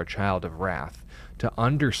nature a child of wrath, to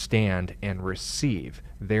understand and receive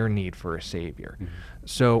their need for a Savior.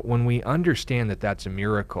 So when we understand that that's a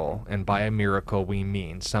miracle, and by a miracle we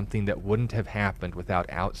mean something that wouldn't have happened without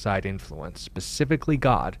outside influence, specifically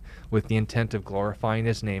God, with the intent of glorifying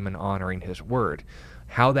His name and honoring His word,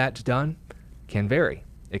 how that's done can vary.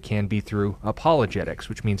 It can be through apologetics,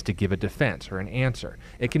 which means to give a defense or an answer.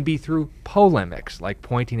 It can be through polemics, like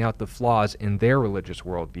pointing out the flaws in their religious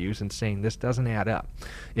worldviews and saying this doesn't add up.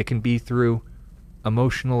 It can be through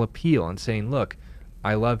emotional appeal and saying, look,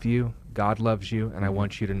 I love you, God loves you, and I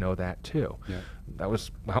want you to know that too. That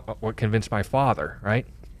was what convinced my father, right?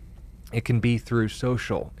 It can be through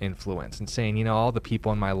social influence and saying, you know, all the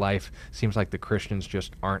people in my life, seems like the Christians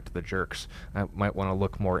just aren't the jerks. I might want to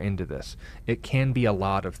look more into this. It can be a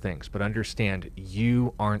lot of things, but understand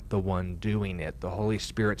you aren't the one doing it. The Holy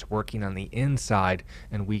Spirit's working on the inside,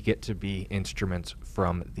 and we get to be instruments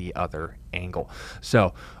from the other angle.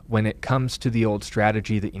 So when it comes to the old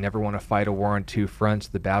strategy that you never want to fight a war on two fronts,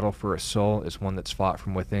 the battle for a soul is one that's fought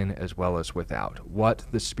from within as well as without. What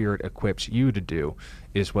the Spirit equips you to do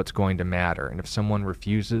is what's going to matter. And if someone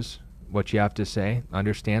refuses what you have to say,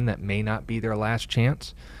 understand that may not be their last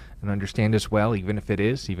chance, and understand as well, even if it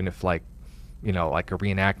is, even if like a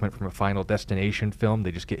reenactment from a Final Destination film,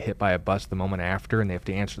 they just get hit by a bus the moment after and they have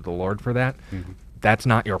to answer the Lord for that, that's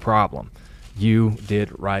not your problem. You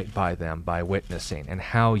did right by them by witnessing, and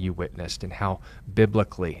how you witnessed, and how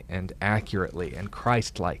biblically and accurately and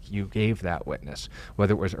Christ-like you gave that witness,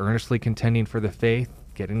 whether it was earnestly contending for the faith,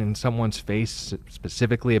 getting in someone's face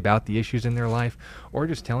specifically about the issues in their life, or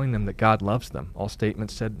just telling them that God loves them, all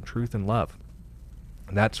statements said in truth and love.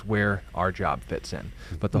 That's where our job fits in.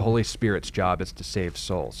 But the Holy Spirit's job is to save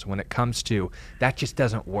souls. So when it comes to, that just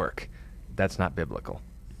doesn't work, that's not biblical.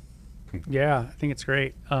 Yeah, I think it's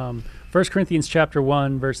great. 1 Corinthians chapter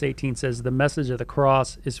 1, verse 18 says, the message of the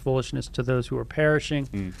cross is foolishness to those who are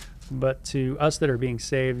perishing, but to us that are being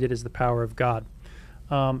saved, it is the power of God.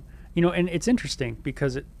 And it's interesting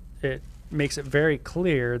because it makes it very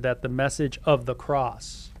clear that the message of the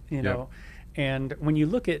cross, and when you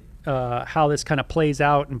look at how this kind of plays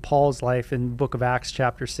out in Paul's life in the book of Acts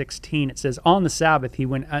chapter 16, it says, on the Sabbath he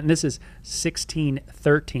went, and this is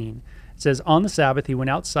 16:13, it says, on the Sabbath he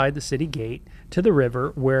went outside the city gate to the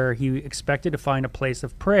river where he expected to find a place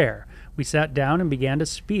of prayer. We sat down and began to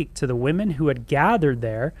speak to the women who had gathered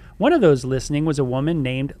there. One of those listening was a woman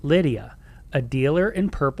named Lydia, a dealer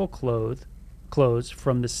in purple clothes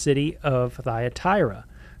from the city of Thyatira,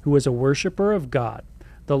 who was a worshiper of God.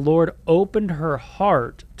 The Lord opened her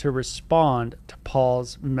heart to respond to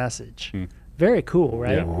Paul's message. Very cool,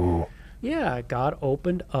 right? Yeah, God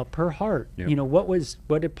opened up her heart.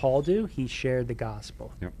 What did Paul do? He shared the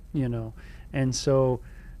gospel. And so,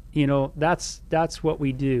 that's what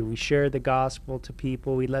we do. We share the gospel to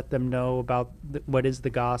people. We let them know about what is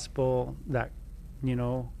the gospel, that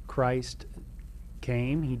Christ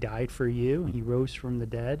came, he died for you, he rose from the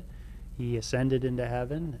dead, he ascended into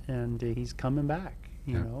heaven, and he's coming back,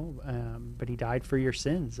 but he died for your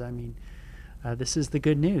sins. I mean, this is the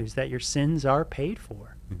good news, that your sins are paid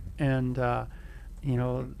for, and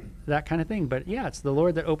that kind of thing. But yeah, it's the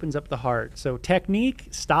Lord that opens up the heart. So technique,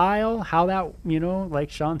 style, how that,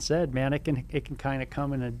 like Sean said, man, it can kind of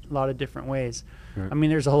come in a lot of different ways. I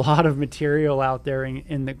mean, there's a lot of material out there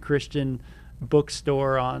in the Christian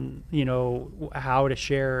bookstore on how to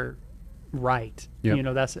share right.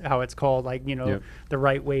 That's how it's called, like the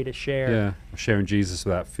right way to share. Sharing Jesus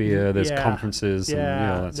without fear. There's conferences and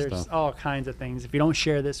that there's stuff. all kinds of things. If you don't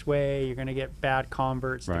share this way, you're going to get bad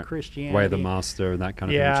converts to Christianity. Way of the master and that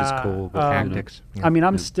kind of thing, which is cool. But, tactics. I mean,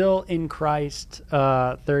 I'm still in Christ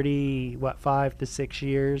 5 to 6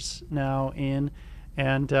 years now in,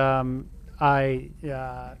 and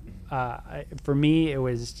for me, it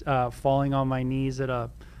was falling on my knees at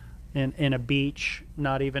in a beach,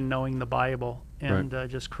 not even knowing the Bible, and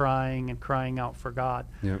just crying out for God.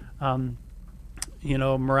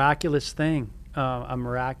 Miraculous thing. A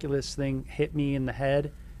miraculous thing hit me in the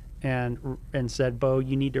head, and said, "Bo,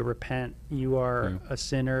 you need to repent. You are a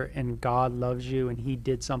sinner, and God loves you, and He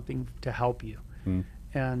did something to help you."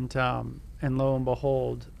 And lo and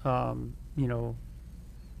behold,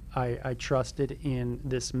 I trusted in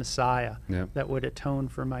this Messiah that would atone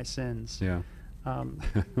for my sins.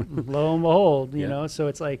 Lo and behold, so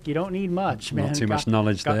it's like you don't need much, man. Not too much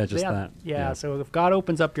knowledge there, just that. So if God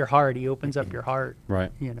opens up your heart, He opens up your heart.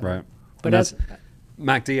 Right. But as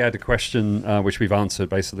Mac D had a question which we've answered.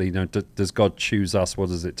 Basically, does God choose us? What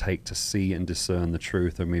does it take to see and discern the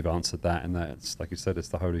truth? And we've answered that, and that's, like you said, it's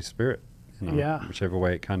the Holy Spirit. Whichever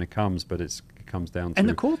way it kind of comes, but it comes down to And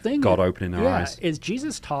the cool thing, God opening our eyes. is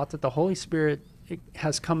Jesus taught that the Holy Spirit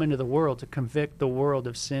has come into the world to convict the world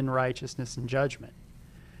of sin, righteousness, and judgment.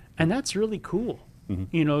 And that's really cool,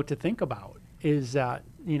 to think about, is that,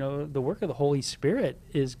 the work of the Holy Spirit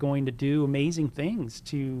is going to do amazing things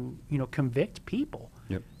to, convict people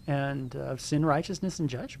and of sin, righteousness, and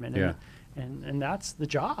judgment. Yeah. And that's the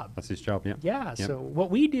job. That's his job, yeah. Yeah. Yep. So what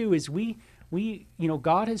we do is we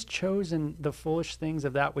God has chosen the foolish things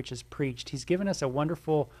of that which is preached. He's given us a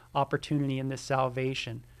wonderful opportunity in this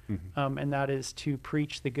salvation, and that is to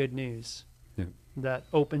preach the good news that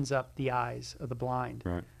opens up the eyes of the blind.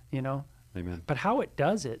 Right. Amen. But how it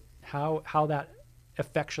does it, how that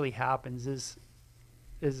effectually happens is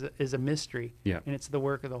a mystery. Yeah. And it's the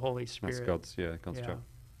work of the Holy Spirit. That's God's job.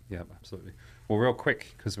 Yeah, absolutely. Well, real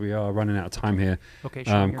quick, because we are running out of time here. Okay,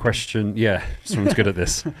 Sean, question. Yeah, someone's good at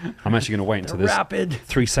this. I'm actually going to wait until there's rapid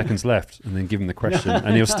 3 seconds left and then give him the question,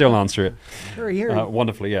 and he'll still answer it. Hurry.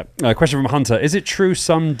 Wonderfully, yeah. Question from Hunter. Is it true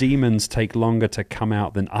some demons take longer to come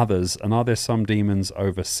out than others, and are there some demons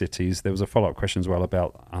over cities? There was a follow-up question as well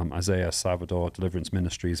about Isaiah Salvador Deliverance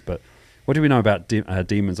Ministries, but what do we know about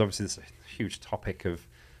demons? Obviously, it's a huge topic of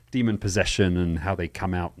demon possession and how they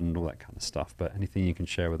come out and all that kind of stuff, but anything you can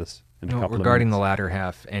share with us in a couple regarding of the minutes? latter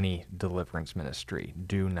half, any deliverance ministry,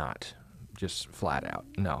 do not, just flat out,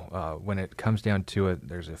 no. When it comes down to it,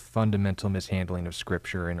 there's a fundamental mishandling of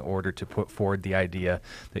Scripture in order to put forward the idea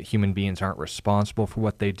that human beings aren't responsible for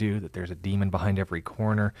what they do, that there's a demon behind every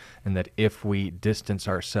corner, and that if we distance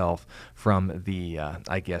ourselves from the,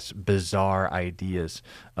 bizarre ideas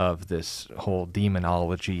of this whole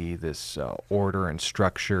demonology, this order and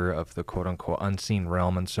structure of the quote-unquote unseen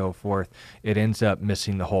realm and so forth, it ends up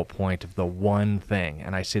missing the whole point of the one thing,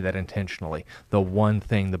 and I say that intentionally, the one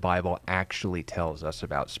thing the Bible actually tells us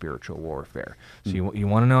about spiritual warfare. So you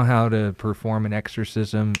want to know how to perform an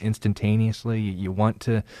exorcism instantaneously. You want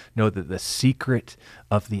to know the secret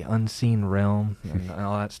of the unseen realm and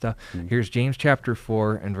all that stuff. Here's James chapter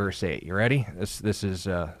 4 and verse 8. You ready? This is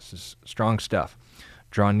strong stuff.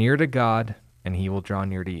 Draw near to God, and he will draw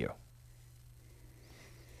near to you.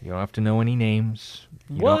 You don't have to know any names.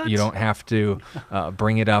 You don't have to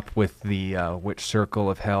bring it up with the which circle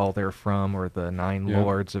of hell they're from or the 9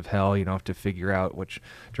 lords of hell. You don't have to figure out which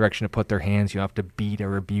direction to put their hands. You don't have to beat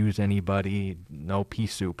or abuse anybody. No pea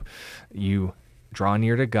soup. You draw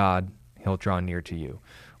near to God, he'll draw near to you.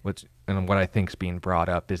 What I think is being brought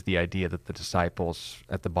up is the idea that the disciples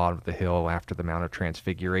at the bottom of the hill after the Mount of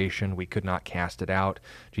Transfiguration, we could not cast it out.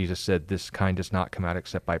 Jesus said, this kind does not come out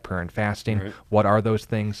except by prayer and fasting. Right. What are those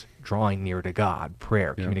things? Drawing near to God,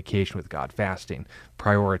 prayer, communication with God, fasting,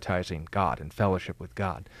 prioritizing God and fellowship with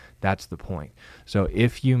God. That's the point. So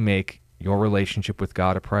if you make your relationship with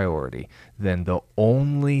God a priority, then the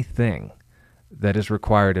only thing that is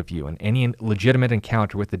required of you in any legitimate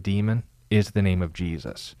encounter with the demon is the name of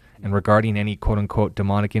Jesus. And regarding any quote-unquote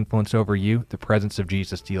demonic influence over you, the presence of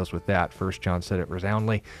Jesus deals with that. 1 John said it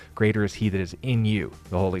resoundingly, greater is he that is in you,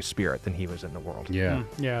 the Holy Spirit, than he was in the world. Yeah.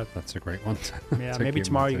 Yeah. That's a great one. Yeah, maybe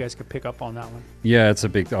tomorrow you guys could pick up on that one. Yeah, it's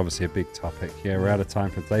obviously a big topic. Yeah, we're out of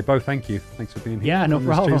time for today. Bo, thank you. Thanks for being here. Yeah, no on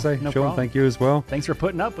this problem. Tuesday. No Sean, problem. thank you as well. Thanks for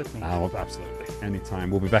putting up with me. Oh, absolutely.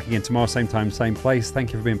 Anytime. We'll be back again tomorrow, same time, same place.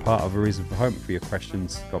 Thank you for being part of A Reason for Hope, for your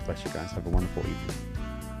questions. God bless you guys. Have a wonderful evening.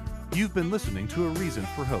 You've been listening to A Reason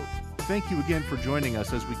for Hope. Thank you again for joining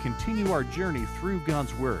us as we continue our journey through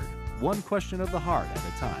God's Word, one question of the heart at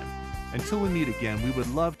a time. Until we meet again, we would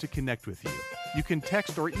love to connect with you. You can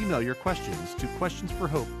text or email your questions to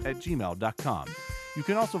questionsforhope@gmail.com. You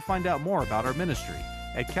can also find out more about our ministry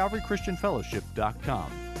at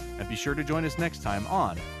calvarychristianfellowship.com. And be sure to join us next time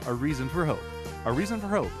on A Reason for Hope. A Reason for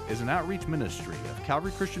Hope is an outreach ministry of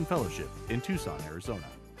Calvary Christian Fellowship in Tucson, Arizona.